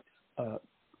worth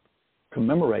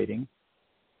commemorating,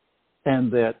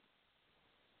 and that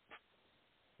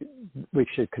we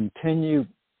should continue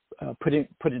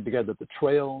putting together the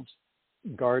trails,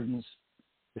 gardens,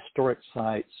 historic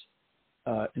sites,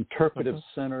 interpretive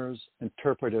centers,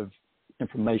 interpretive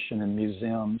information and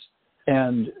museums,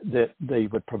 and that they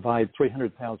would provide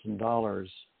 $300,000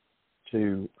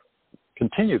 to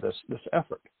continue this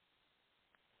effort.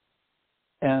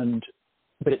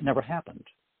 But it never happened.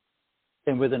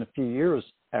 And within a few years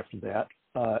after that,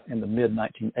 in the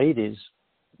mid-1980s,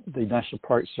 the National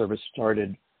Park Service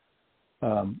started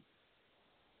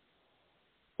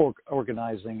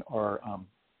organizing our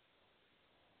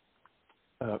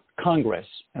Congress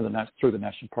through the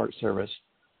National Park Service,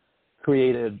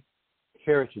 created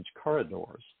heritage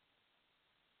corridors.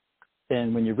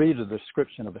 And when you read the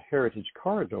description of a heritage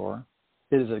corridor,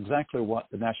 it is exactly what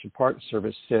the National Park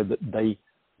Service said that they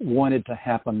wanted to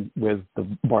happen with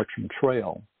the Bartram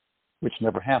Trail, which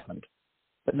never happened.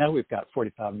 But now we've got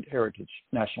 45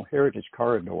 national heritage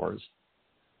corridors.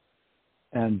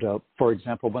 And for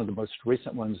example, one of the most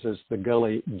recent ones is the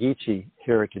Gully Geechee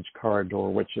Heritage Corridor,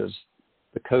 which is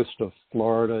the coast of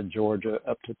Florida, Georgia,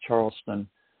 up to Charleston,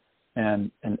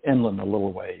 and inland a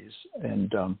little ways.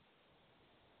 And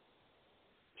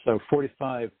so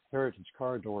 45 heritage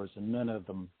corridors, and none of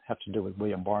them have to do with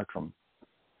William Bartram.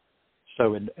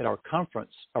 So at our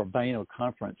conference, our biennial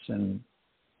conference in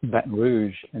Baton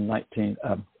Rouge in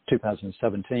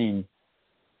 2017,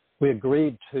 we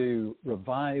agreed to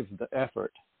revive the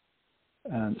effort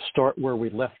and start where we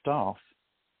left off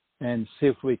and see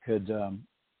if we could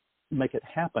make it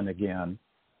happen again.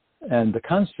 And the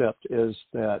concept is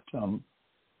that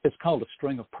it's called a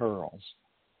string of pearls.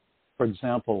 For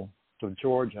example, to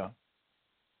Georgia,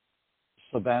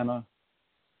 Savannah,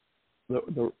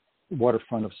 the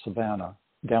waterfront of Savannah,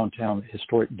 downtown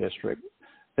historic district,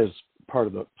 is part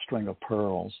of the string of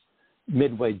pearls.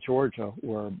 Midway, Georgia,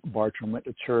 where Bartram went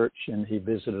to church and he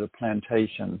visited a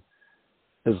plantation,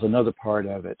 is another part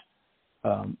of it.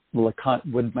 LeConte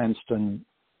Woodmanston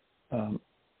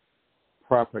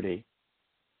property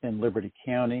in Liberty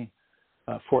County,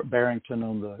 Fort Barrington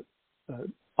on the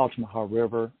Altamaha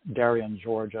River, Darien,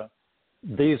 Georgia.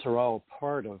 These are all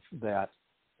part of that,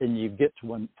 and you get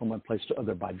to from one place to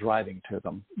other by driving to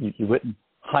them. You wouldn't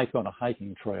hike on a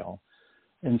hiking trail.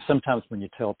 And sometimes when you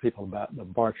tell people about the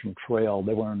Bartram Trail,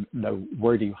 they want to know,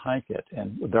 where do you hike it?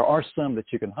 And there are some that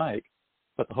you can hike,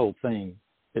 but the whole thing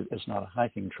is not a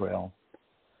hiking trail.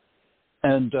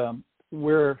 And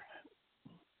we're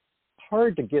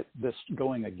hard to get this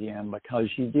going again because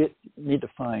you need to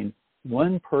find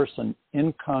one person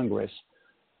in Congress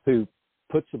who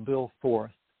puts a bill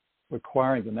forth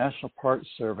requiring the National Park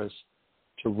Service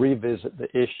to revisit the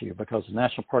issue, because the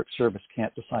National Park Service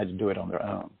can't decide to do it on their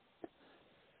own.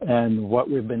 And what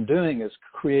we've been doing is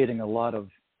creating a lot of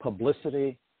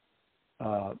publicity,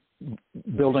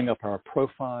 building up our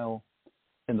profile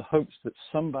in the hopes that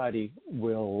somebody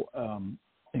will,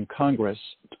 in Congress,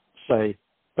 say,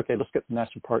 okay, let's get the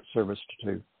National Park Service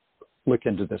to look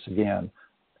into this again.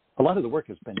 A lot of the work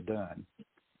has been done,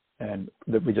 and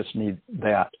that we just need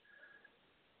that.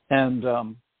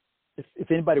 And if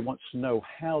anybody wants to know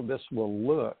how this will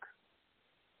look,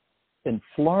 in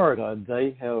Florida,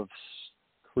 they have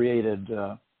created,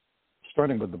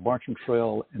 starting with the Bartram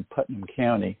Trail in Putnam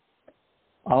County,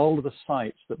 all of the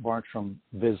sites that Bartram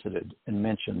visited and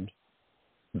mentioned,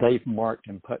 they've marked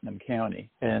in Putnam County,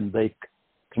 and they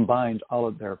combined all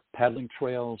of their paddling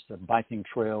trails, their biking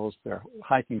trails, their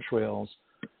hiking trails,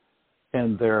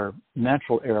 and their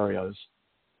natural areas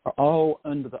are all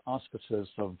under the auspices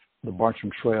of the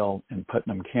Bartram Trail in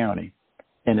Putnam County,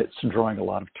 and it's drawing a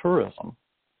lot of tourism.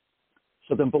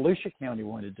 So then Volusia County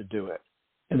wanted to do it,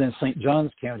 and then St.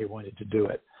 Johns County wanted to do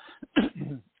it,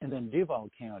 and then Duval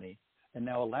County, and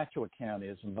now Alachua County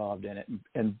is involved in it.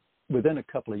 And within a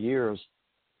couple of years,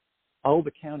 all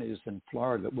the counties in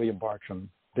Florida that William Bartram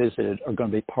visited are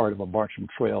going to be part of a Bartram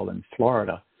Trail in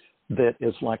Florida that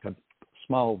is like a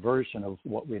small version of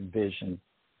what we envision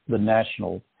the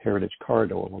National Heritage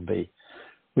Corridor will be.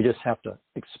 We just have to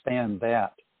expand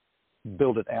that,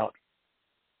 build it out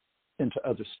into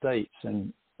other states,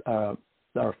 and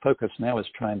our focus now is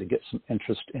trying to get some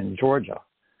interest in Georgia,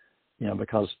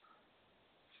 because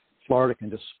Florida can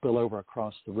just spill over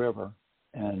across the river,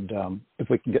 and if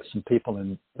we can get some people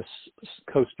in the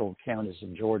coastal counties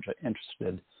of Georgia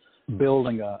interested,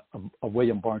 building a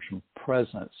William Bartram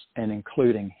presence and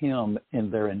including him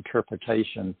in their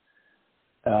interpretation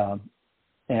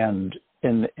and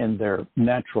in their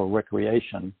natural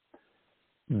recreation,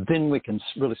 then we can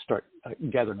really start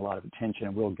gathering a lot of attention,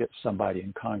 and we'll get somebody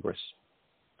in Congress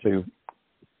to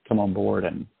come on board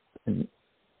and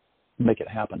make it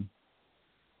happen.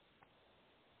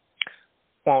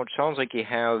 Well, it sounds like you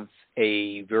have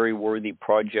a very worthy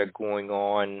project going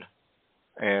on,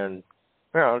 and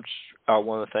it's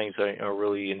one of the things I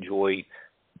really enjoy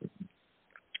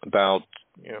about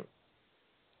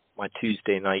my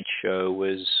Tuesday night show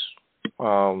is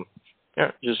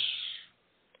just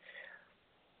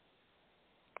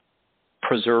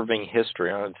preserving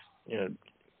history. I've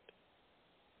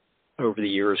over the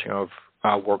years,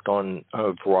 I've worked on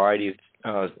a variety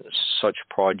of such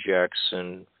projects,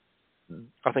 and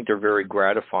I think they're very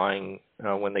gratifying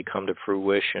when they come to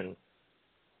fruition.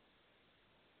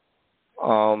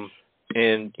 And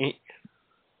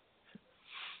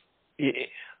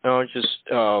just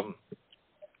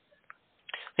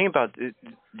think about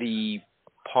the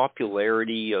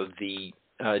popularity of the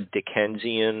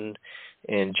Dickensian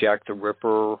and Jack the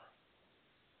Ripper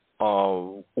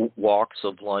walks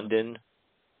of London.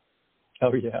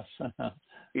 Oh yes.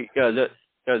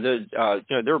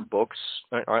 Their books.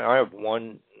 I have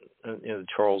one,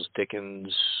 Charles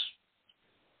Dickens,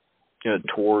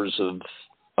 tours of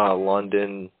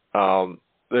London.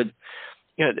 But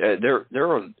there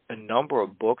are a number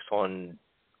of books on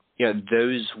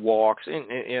those walks,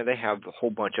 and they have a whole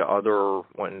bunch of other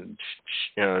ones.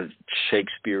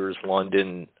 Shakespeare's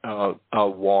London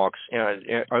walks.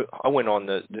 I went on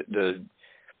the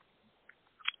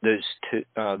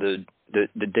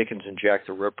Dickens and Jack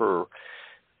the Ripper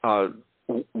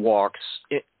walks,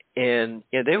 and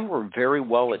they were very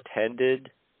well attended.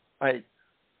 I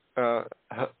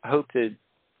hope that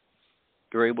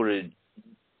they're able to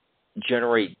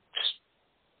generate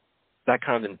that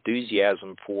kind of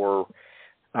enthusiasm for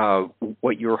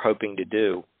what you're hoping to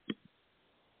do.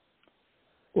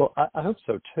 Well, I hope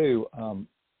so too.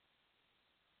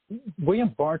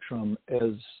 William Bartram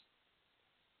is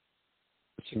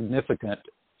significant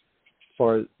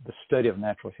for the study of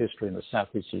natural history in the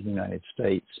southeast of the United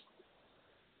States.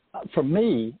 For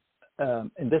me,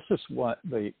 and this is what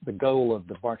the goal of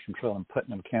the Bartram Trail in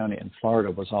Putnam County in Florida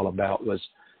was all about, was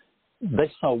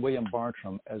they saw William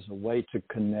Bartram as a way to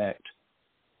connect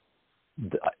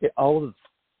all of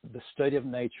the study of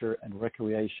nature and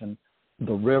recreation,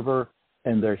 the river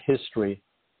and their history,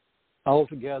 all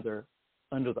together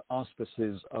under the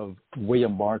auspices of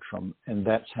William Bartram, and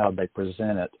that's how they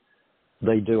present it.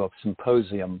 They do a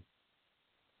symposium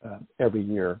every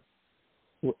year,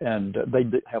 and they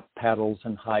have paddles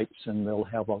and hikes, and they'll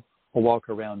have a walk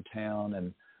around town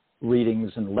and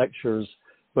readings and lectures.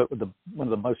 But one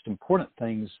of the most important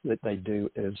things that they do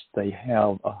is they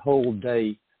have a whole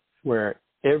day where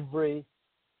every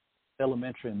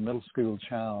elementary and middle school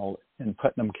child in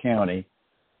Putnam County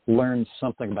learns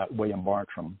something about William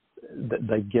Bartram.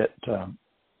 They get to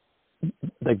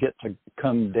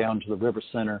come down to the River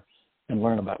Center and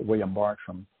learn about William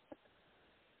Bartram.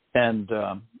 And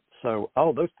so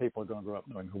all those people are going to grow up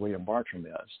knowing who William Bartram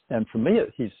is. And for me,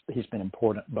 he's been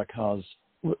important because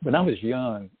when I was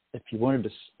young, if you wanted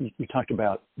to, you talked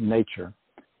about nature,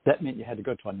 that meant you had to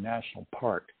go to a national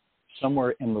park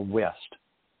somewhere in the West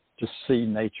to see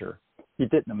nature. You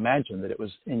didn't imagine that it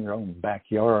was in your own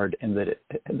backyard and that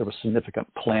there were significant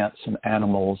plants and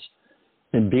animals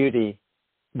and beauty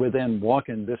within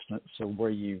walking distance of where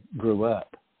you grew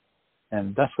up.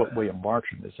 And that's what William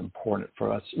Bartram is important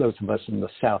for us, those of us in the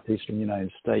southeastern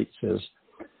United States, is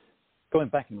going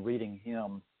back and reading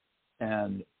him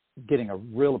and getting a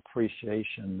real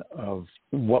appreciation of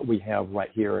what we have right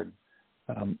here,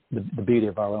 the beauty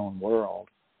of our own world.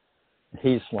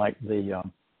 He's like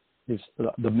he's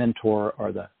the mentor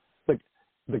or the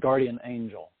guardian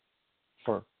angel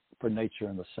for nature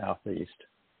in the southeast,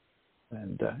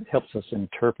 and helps us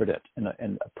interpret it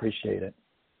and appreciate it.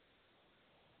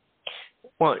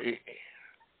 Well,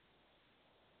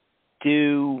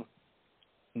 do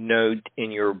note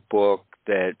in your book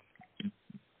that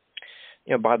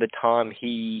by the time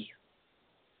he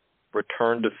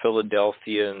returned to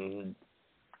Philadelphia and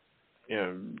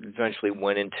eventually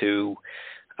went into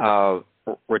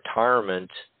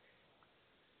retirement,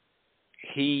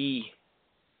 he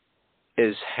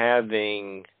is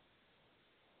having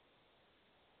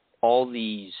all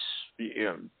these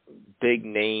big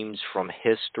names from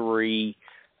history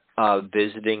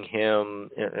visiting him,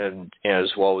 and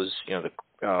as well as the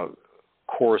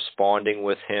corresponding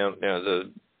with him.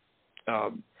 The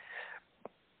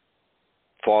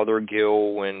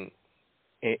Fothergill in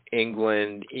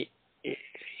England.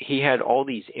 He had all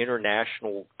these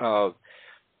international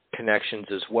connections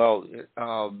as well.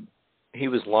 He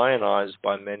was lionized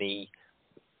by many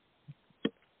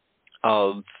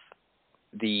of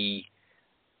the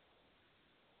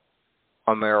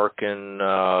American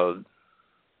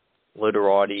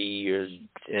literati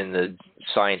in the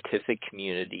scientific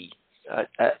community.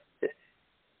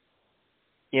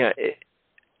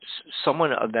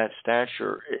 Someone of that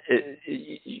stature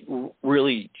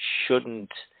really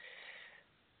shouldn't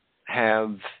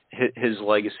have his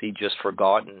legacy just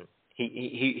forgotten.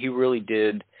 He really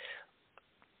did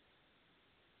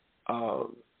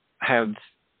have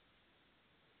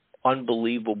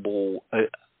unbelievable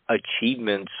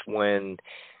achievements when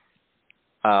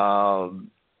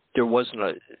there wasn't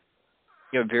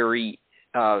a very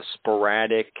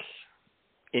sporadic,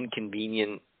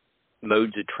 inconvenient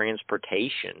modes of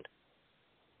transportation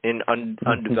in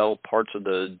undeveloped parts of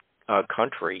the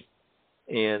country,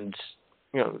 and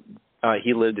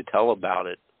he lived to tell about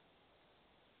it.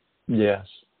 Yes,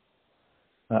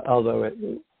 although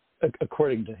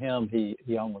according to him,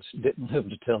 he almost didn't live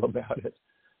to tell about it.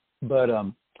 But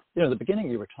the beginning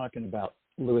you were talking about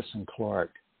Lewis and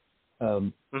Clark.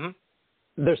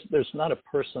 There's not a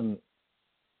person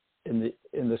in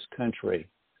this country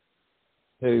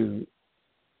who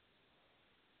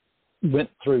went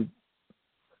through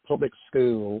public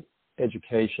school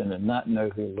education and not know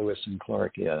who Lewis and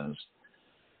Clark is.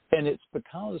 And it's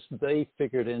because they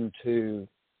figured into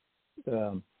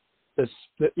the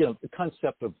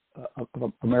concept of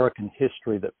American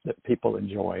history that people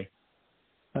enjoy,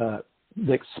 the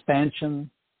expansion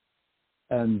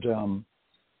and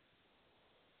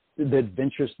the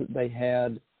adventures that they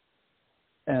had.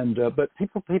 And but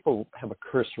people have a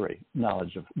cursory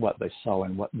knowledge of what they saw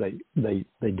and what they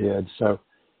did. So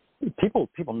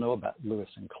people know about Lewis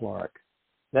and Clark.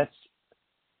 That's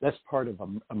part of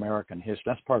American history.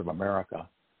 That's part of America.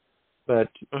 But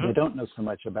they don't know so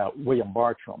much about William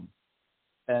Bartram.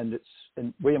 And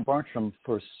William Bartram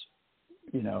for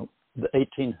the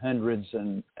 1800s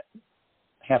and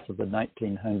half of the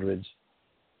 1900s,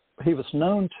 he was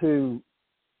known to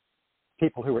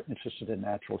people who were interested in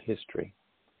natural history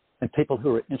and people who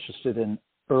were interested in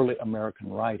early American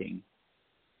writing,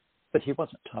 but he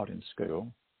wasn't taught in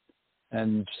school.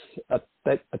 And I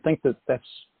think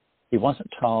he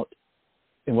wasn't taught,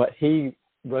 and what he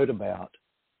wrote about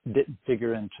didn't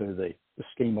figure into the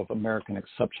scheme of American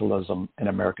exceptionalism and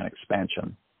American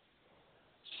expansion.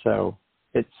 So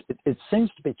it seems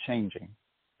to be changing.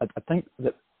 I think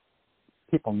that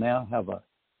people now have a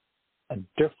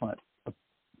different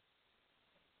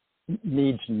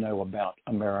need to know about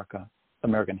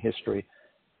American history,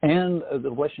 and the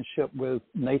relationship with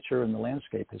nature and the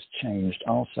landscape has changed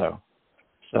also.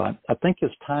 So I think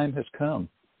his time has come.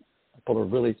 People are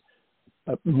really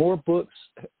more books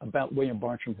about William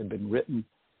Bartram have been written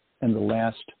in the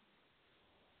last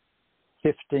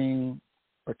 15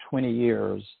 or 20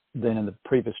 years than in the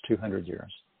previous 200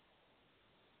 years.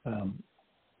 And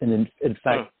in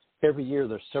fact, every year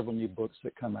there's several new books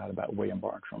that come out about William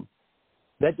Bartram.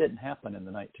 That didn't happen in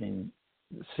the 1960s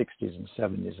and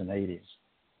 70s and 80s.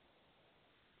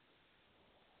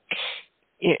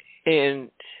 Yeah,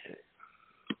 and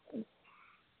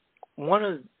one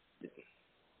of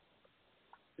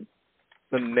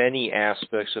the many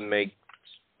aspects that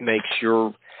makes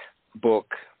your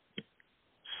book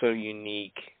so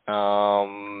unique,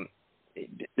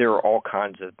 there are all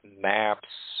kinds of maps.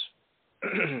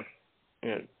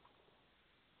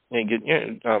 You get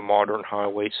a modern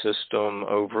highway system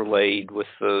overlaid with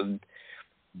the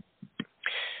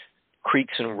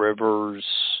creeks and rivers.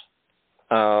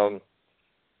 You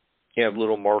have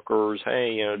little markers.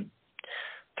 Hey,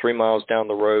 3 miles down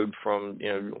the road from,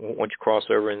 once you cross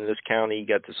over in this county, you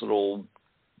got this little,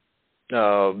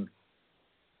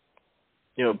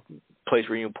 place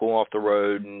where you can pull off the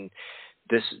road, and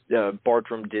this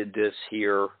Bartram did this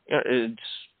here. It's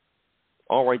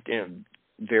all right there,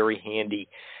 very handy.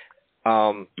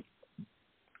 But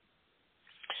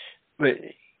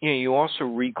you also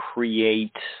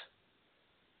recreate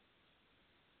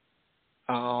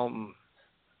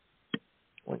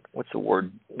what's the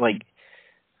word, like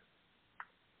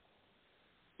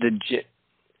the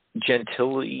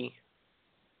gentility,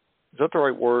 is that the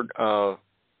right word?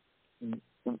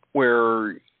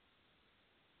 Where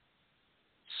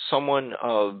someone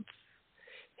of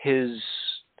his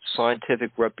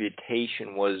scientific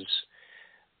reputation was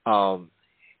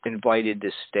invited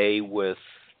to stay with,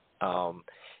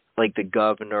 like the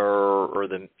governor or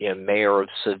the mayor of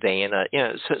Savannah,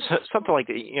 something like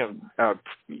that.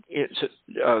 It's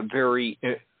a very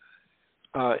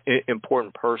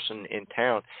important person in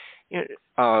town.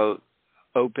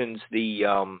 Opens the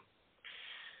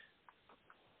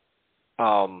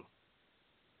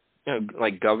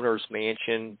like governor's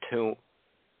mansion to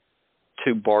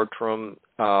Bartram.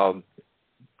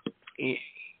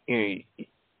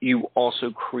 You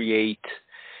also create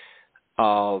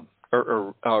or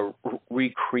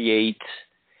recreate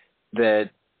that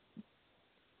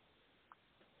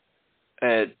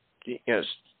at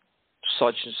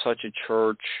such and such a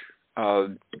church.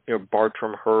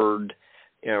 Bartram heard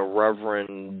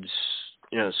reverends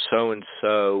so and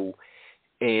so,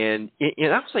 and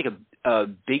that was like a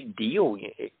big deal.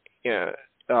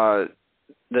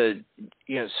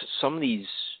 Some of these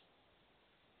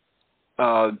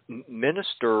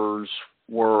ministers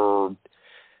were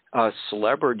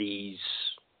celebrities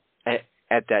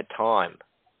at that time.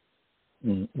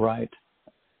 Right.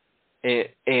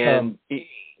 And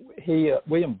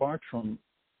William Bartram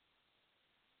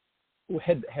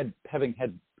having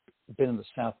been in the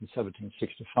South in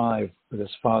 1765 with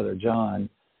his father John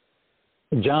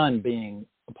being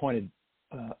appointed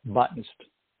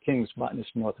King's Botanist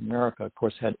in North America, of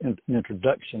course, had an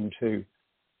introduction to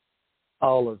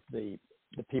all of the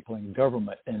people in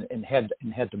government and had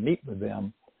to meet with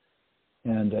them.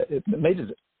 And it made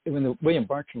it, when William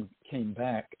Bartram came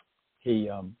back, he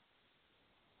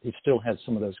still had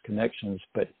some of those connections,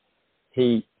 but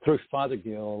he, through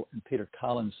Fothergill and Peter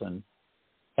Collinson,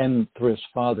 and through his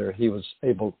father, he was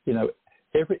able,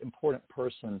 every important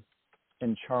person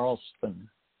in Charleston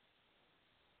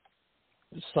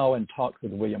saw and talked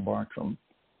with William Bartram.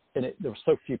 And there were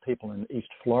so few people in East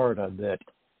Florida that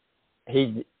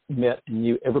he met and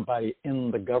knew everybody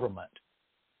in the government.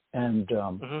 And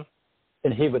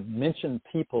and he would mention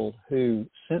people who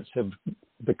since have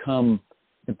become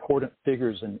important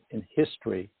figures in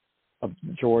history of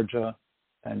Georgia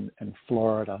and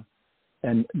Florida,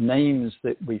 and names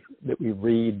that we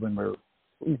read when we're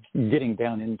getting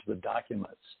down into the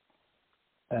documents.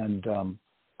 And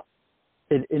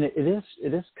it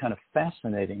is kind of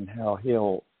fascinating how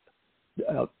he'll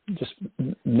just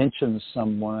mention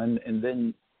someone, and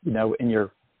then in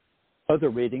your other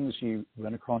readings you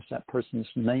run across that person's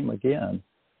name again.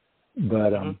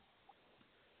 But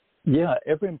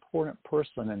every important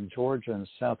person in Georgia and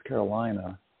South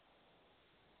Carolina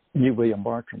knew William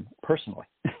Bartram personally,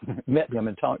 met him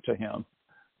and talked to him.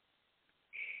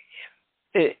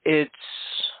 It's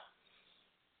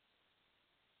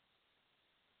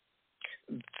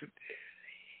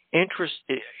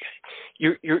interesting.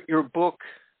 Your book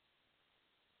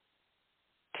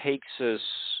takes us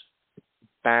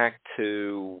back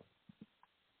to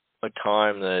a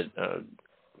time that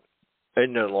it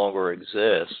no longer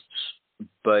exists,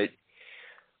 but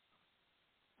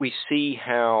we see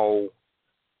how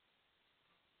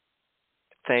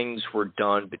things were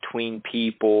done between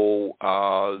people,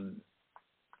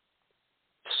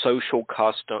 social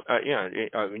custom.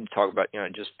 When you talk about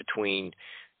just between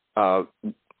the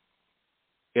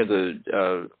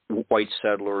white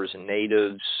settlers and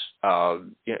natives,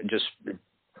 just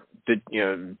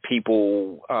the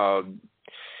people,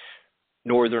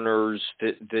 Northerners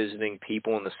visiting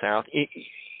people in the South.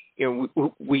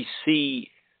 We see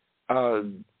as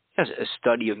a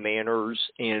study of manners,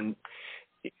 and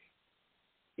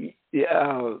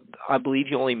I believe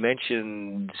you only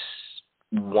mentioned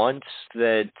once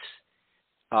that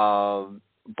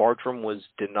Bartram was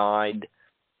denied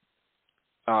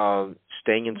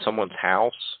staying in someone's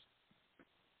house.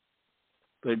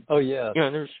 But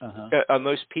there's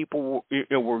most people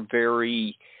were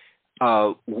very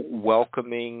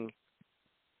welcoming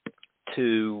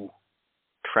to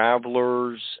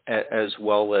travelers, as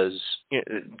well as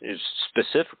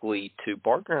specifically to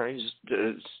Bartram.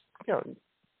 It's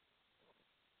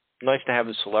nice to have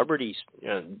the celebrities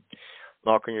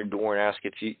knock on your door and ask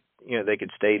if they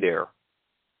could stay there.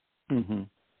 Mm-hmm.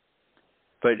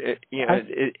 But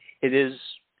it is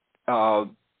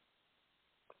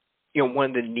one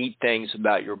of the neat things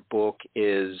about your book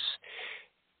is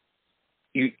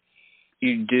you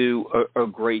do a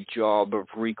great job of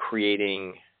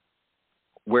recreating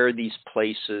where these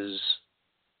places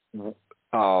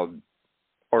are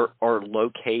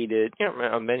located.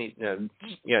 Many,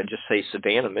 just say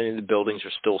Savannah. Many of the buildings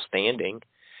are still standing.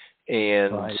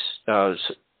 and Right.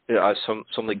 some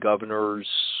of the governor's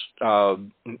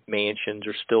mansions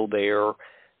are still there.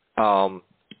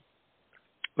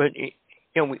 But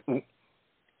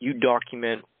you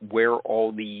document where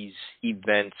all these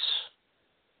events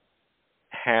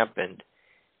happened,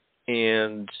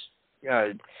 and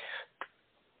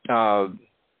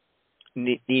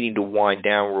needing to wind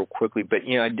down real quickly. But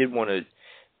I did want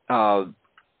to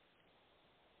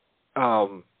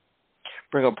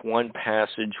bring up one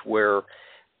passage where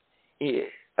you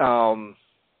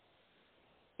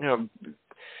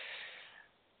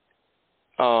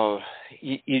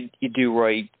do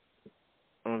write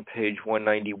on page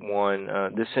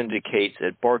 191. This indicates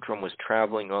that Bartram was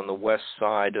traveling on the west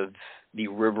side of the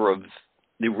river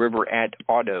at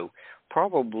Otto.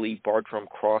 Probably Bartram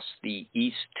crossed the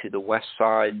east to the west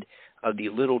side of the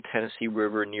Little Tennessee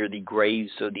River near the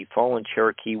graves of the fallen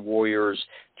Cherokee warriors,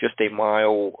 just a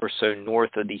mile or so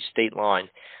north of the state line.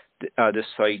 This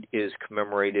site is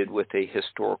commemorated with a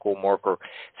historical marker.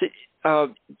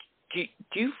 So, do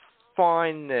you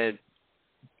find that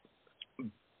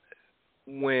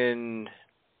when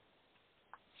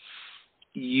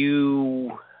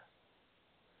you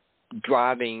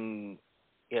driving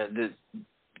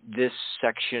this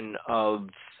section of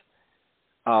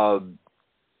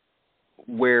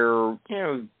where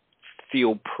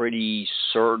feel pretty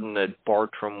certain that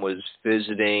Bartram was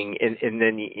visiting, and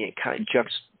then you kind of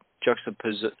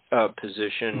juxtapose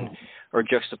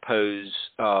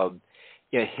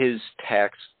his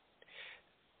text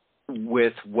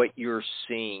with what you're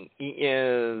seeing,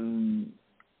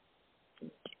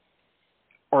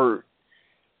 or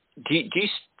do you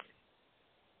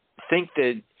think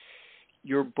that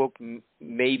your book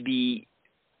may be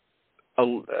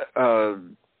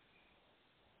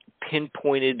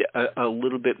pinpointed a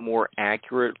little bit more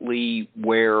accurately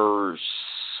where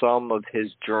some of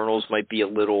his journals might be a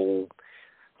little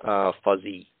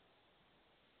fuzzy?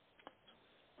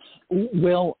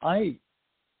 Well,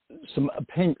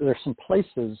 there's some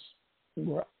places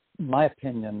where my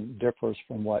opinion differs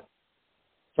from what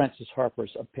Francis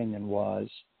Harper's opinion was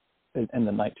in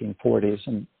the 1940s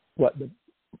and what the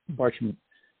Bartram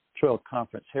Trail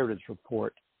Conference Heritage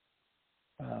Report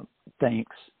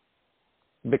thinks,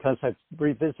 because I've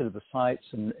revisited the sites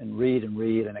and read,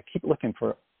 and I keep looking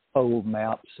for old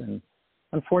maps. And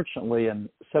unfortunately, in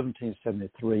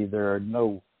 1773, there are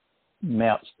no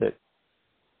maps that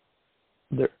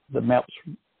the maps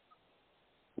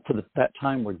for that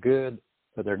time were good,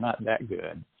 but they're not that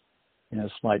good.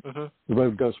 It's like the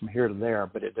road goes from here to there,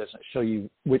 but it doesn't show you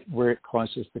where it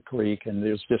crosses the creek, and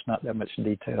there's just not that much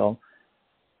detail.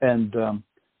 And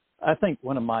I think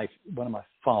one of my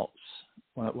faults,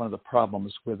 one of the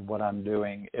problems with what I'm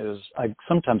doing is I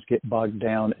sometimes get bogged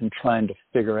down in trying to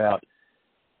figure out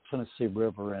Tennessee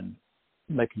River in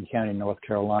Macon County, North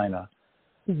Carolina.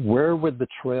 Where would the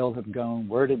trail have gone?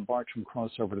 Where did Bartram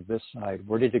cross over to this side?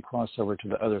 Where did he cross over to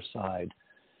the other side?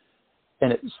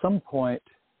 And at some point,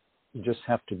 you just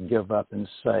have to give up and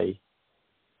say,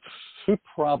 he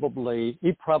probably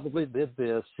did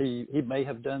this. He may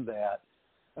have done that.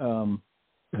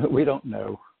 We don't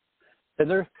know. And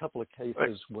there are a couple of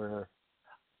cases where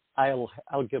I'll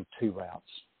give two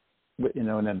routes, and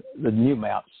then the new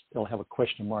maps, they'll have a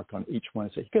question mark on each one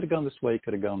and say, he could have gone this way, he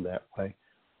could have gone that way.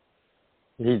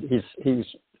 He's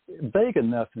vague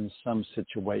enough in some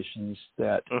situations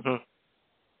that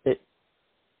it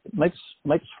makes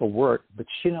for work, but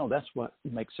that's what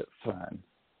makes it fun.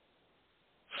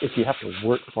 If you have to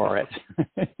work for it.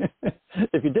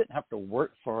 If you didn't have to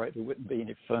work for it, it wouldn't be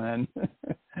any fun.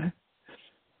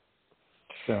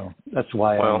 So that's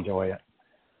why I enjoy it.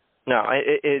 No,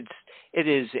 it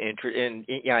is interesting,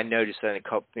 and I noticed that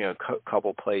in a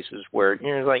couple places where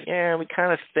it's like, we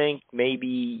kind of think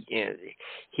maybe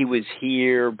he was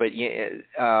here, but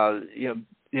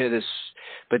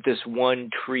this one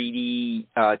treaty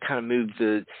kind of moved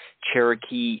the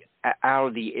Cherokee out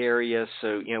of the area,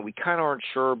 so we kind of aren't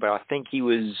sure, but I think he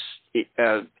was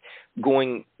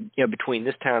going between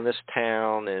this town and this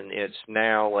town, and it's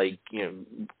now like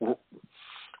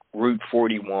Route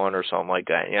 41 or something like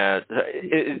that.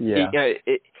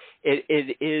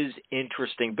 It is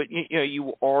interesting, but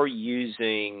you are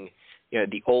using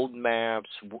the old maps,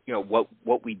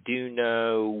 what we do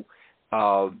know,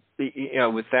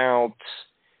 without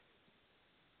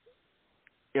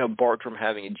Bartram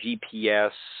having a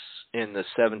GPS in the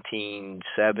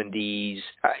 1770s.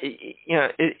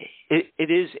 It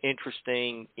is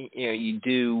interesting. You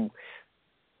do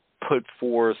put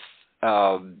forth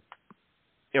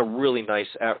really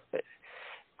nice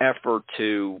effort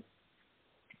to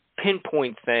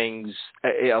pinpoint things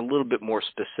a little bit more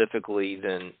specifically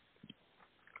than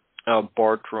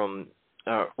Bartram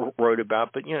wrote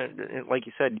about. But like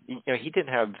you said, he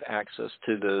didn't have access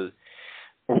to the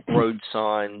road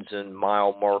signs and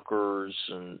mile markers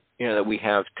and that we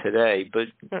have today. But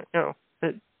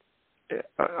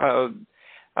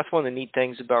that's one of the neat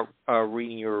things about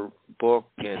reading your book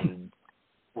and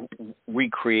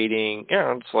recreating.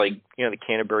 It's like the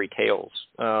Canterbury Tales.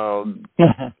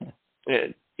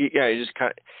 You just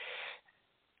kind of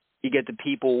you get the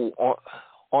people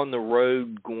on the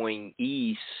road going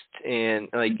east, and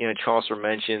like Chaucer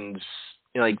mentions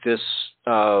like this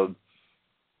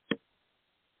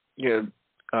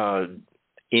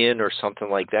inn or something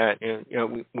like that.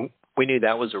 We knew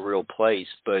that was a real place,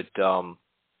 but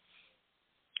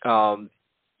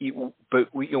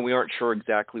we aren't sure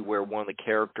exactly where one of the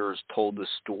characters told the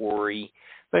story.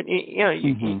 But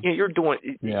you're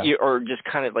doing or just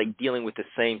kind of like dealing with the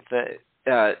same thing.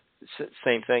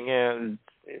 Same thing. And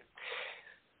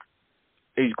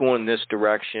he's going this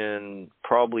direction,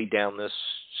 probably down this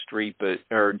street,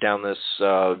 or down this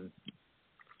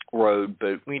road,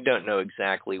 but we don't know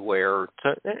exactly where.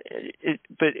 So,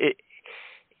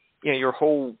 your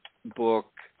whole book,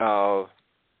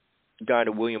 Guide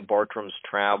to William Bartram's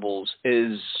Travels,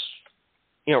 is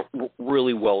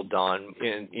really well done.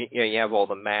 And you have all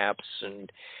the maps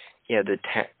and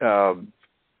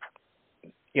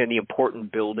the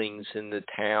important buildings in the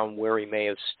town where he may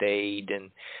have stayed, and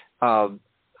I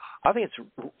think it's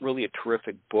really a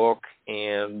terrific book.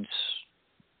 And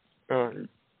I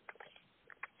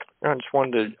just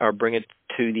wanted to bring it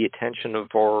to the attention of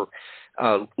our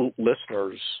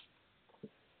listeners.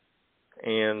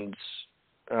 And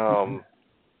the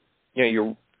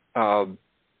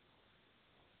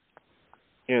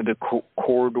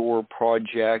Corridor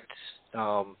Project.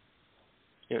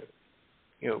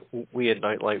 We at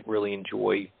Nightlight really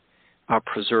enjoy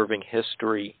preserving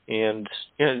history, and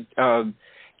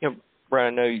Brad, I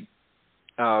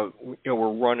know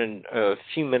we're running a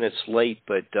few minutes late,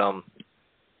 but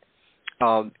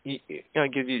I'll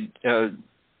give you a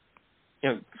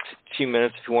few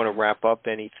minutes if you want to wrap up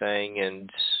anything,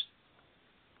 and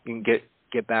you can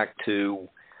get back to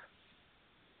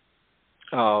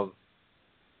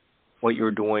what you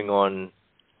were doing on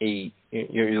the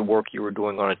work you were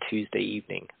doing on a Tuesday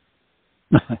evening.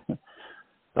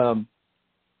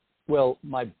 Well,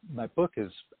 my book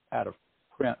is out of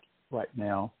print right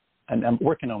now, and I'm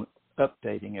working on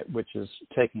updating it, which is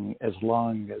taking as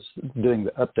long as doing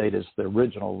the update as the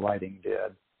original writing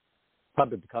did,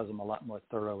 probably because I'm a lot more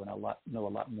thorough and know a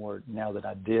lot more now than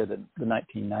I did in the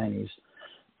 1990s.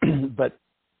 But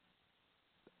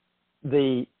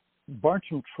the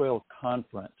Bartram Trail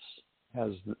Conference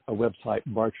has a website,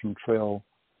 bartramtrail.org,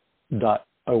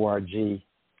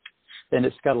 and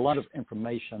it's got a lot of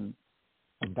information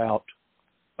about,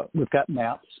 we've got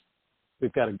maps.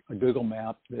 We've got a Google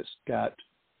map that's got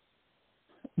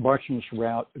Bartram's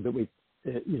route that we,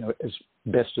 as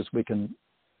best as we can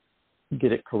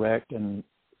get it correct, and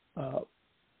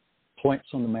points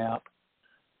on the map.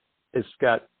 It's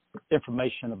got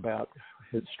information about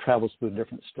his travels through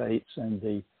different states, and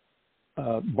the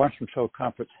Bartram Trail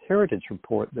Conference Heritage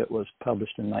Report that was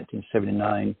published in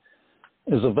 1979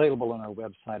 is available on our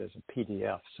website as a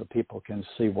PDF, so people can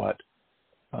see what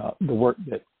the work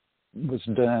that was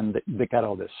done that got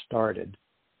all this started.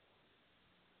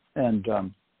 And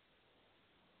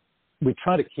we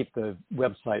try to keep the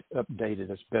website updated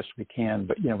as best we can,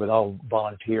 but with all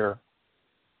volunteer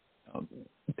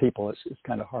people, it's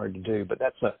kind of hard to do. But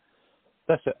that's a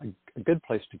good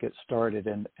place to get started.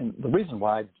 And the reason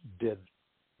why I did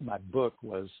my book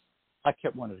was I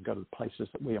kept wanting to go to the places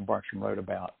that William Bartram wrote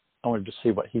about. I wanted to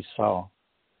see what he saw,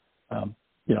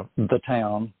 the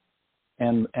town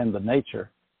and the nature.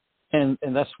 And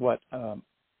that's what I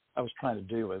was trying to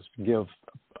do, is give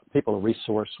people a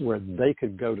resource where they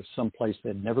could go to some place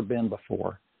they'd never been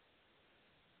before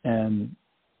and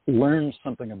learn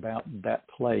something about that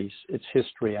place, its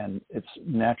history and its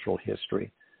natural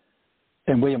history.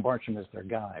 And William Bartram is their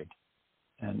guide.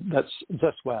 And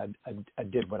that's why I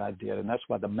did what I did, and that's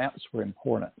why the maps were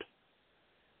important.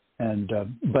 And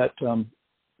but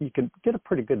you can get a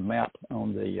pretty good map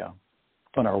on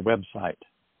our website.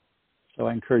 So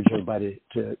I encourage everybody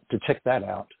to check that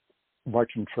out,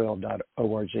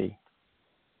 bartramtrail.org.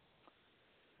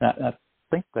 Now, I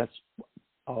think that's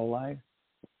all I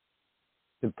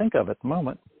can think of at the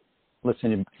moment.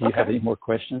 Listen, do you have any more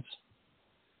questions?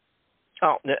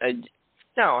 Oh,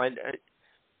 no.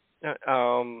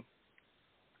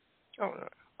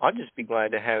 I'll just be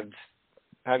glad to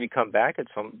have you come back at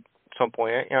some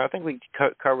point. I think we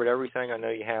covered everything. I know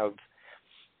you have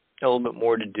a little bit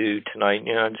more to do tonight.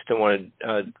 I just don't want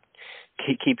to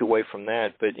keep away from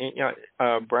that. But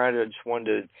Brad, I just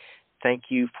wanted to thank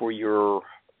you for your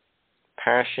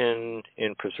passion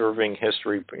in preserving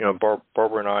history.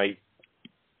 Barbara and I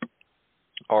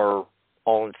are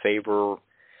all in favor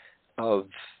of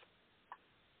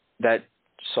that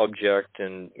subject,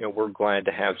 and we're glad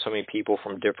to have so many people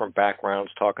from different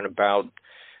backgrounds talking about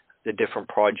the different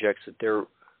projects that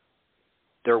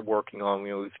they're working on.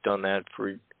 We've done that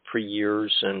for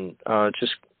years, and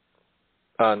just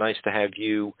nice to have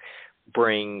you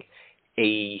bring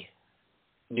a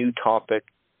new topic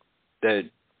that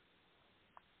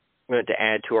to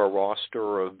add to our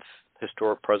roster of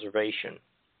historic preservation.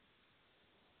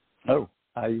 Oh,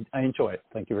 I enjoy it.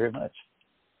 Thank you very much.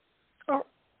 Oh,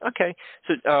 okay.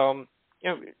 So,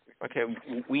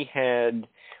 we had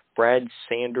Brad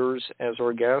Sanders as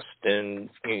our guest, and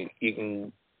you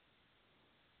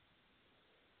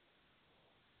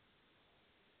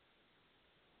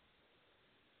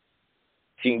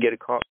can get a copy.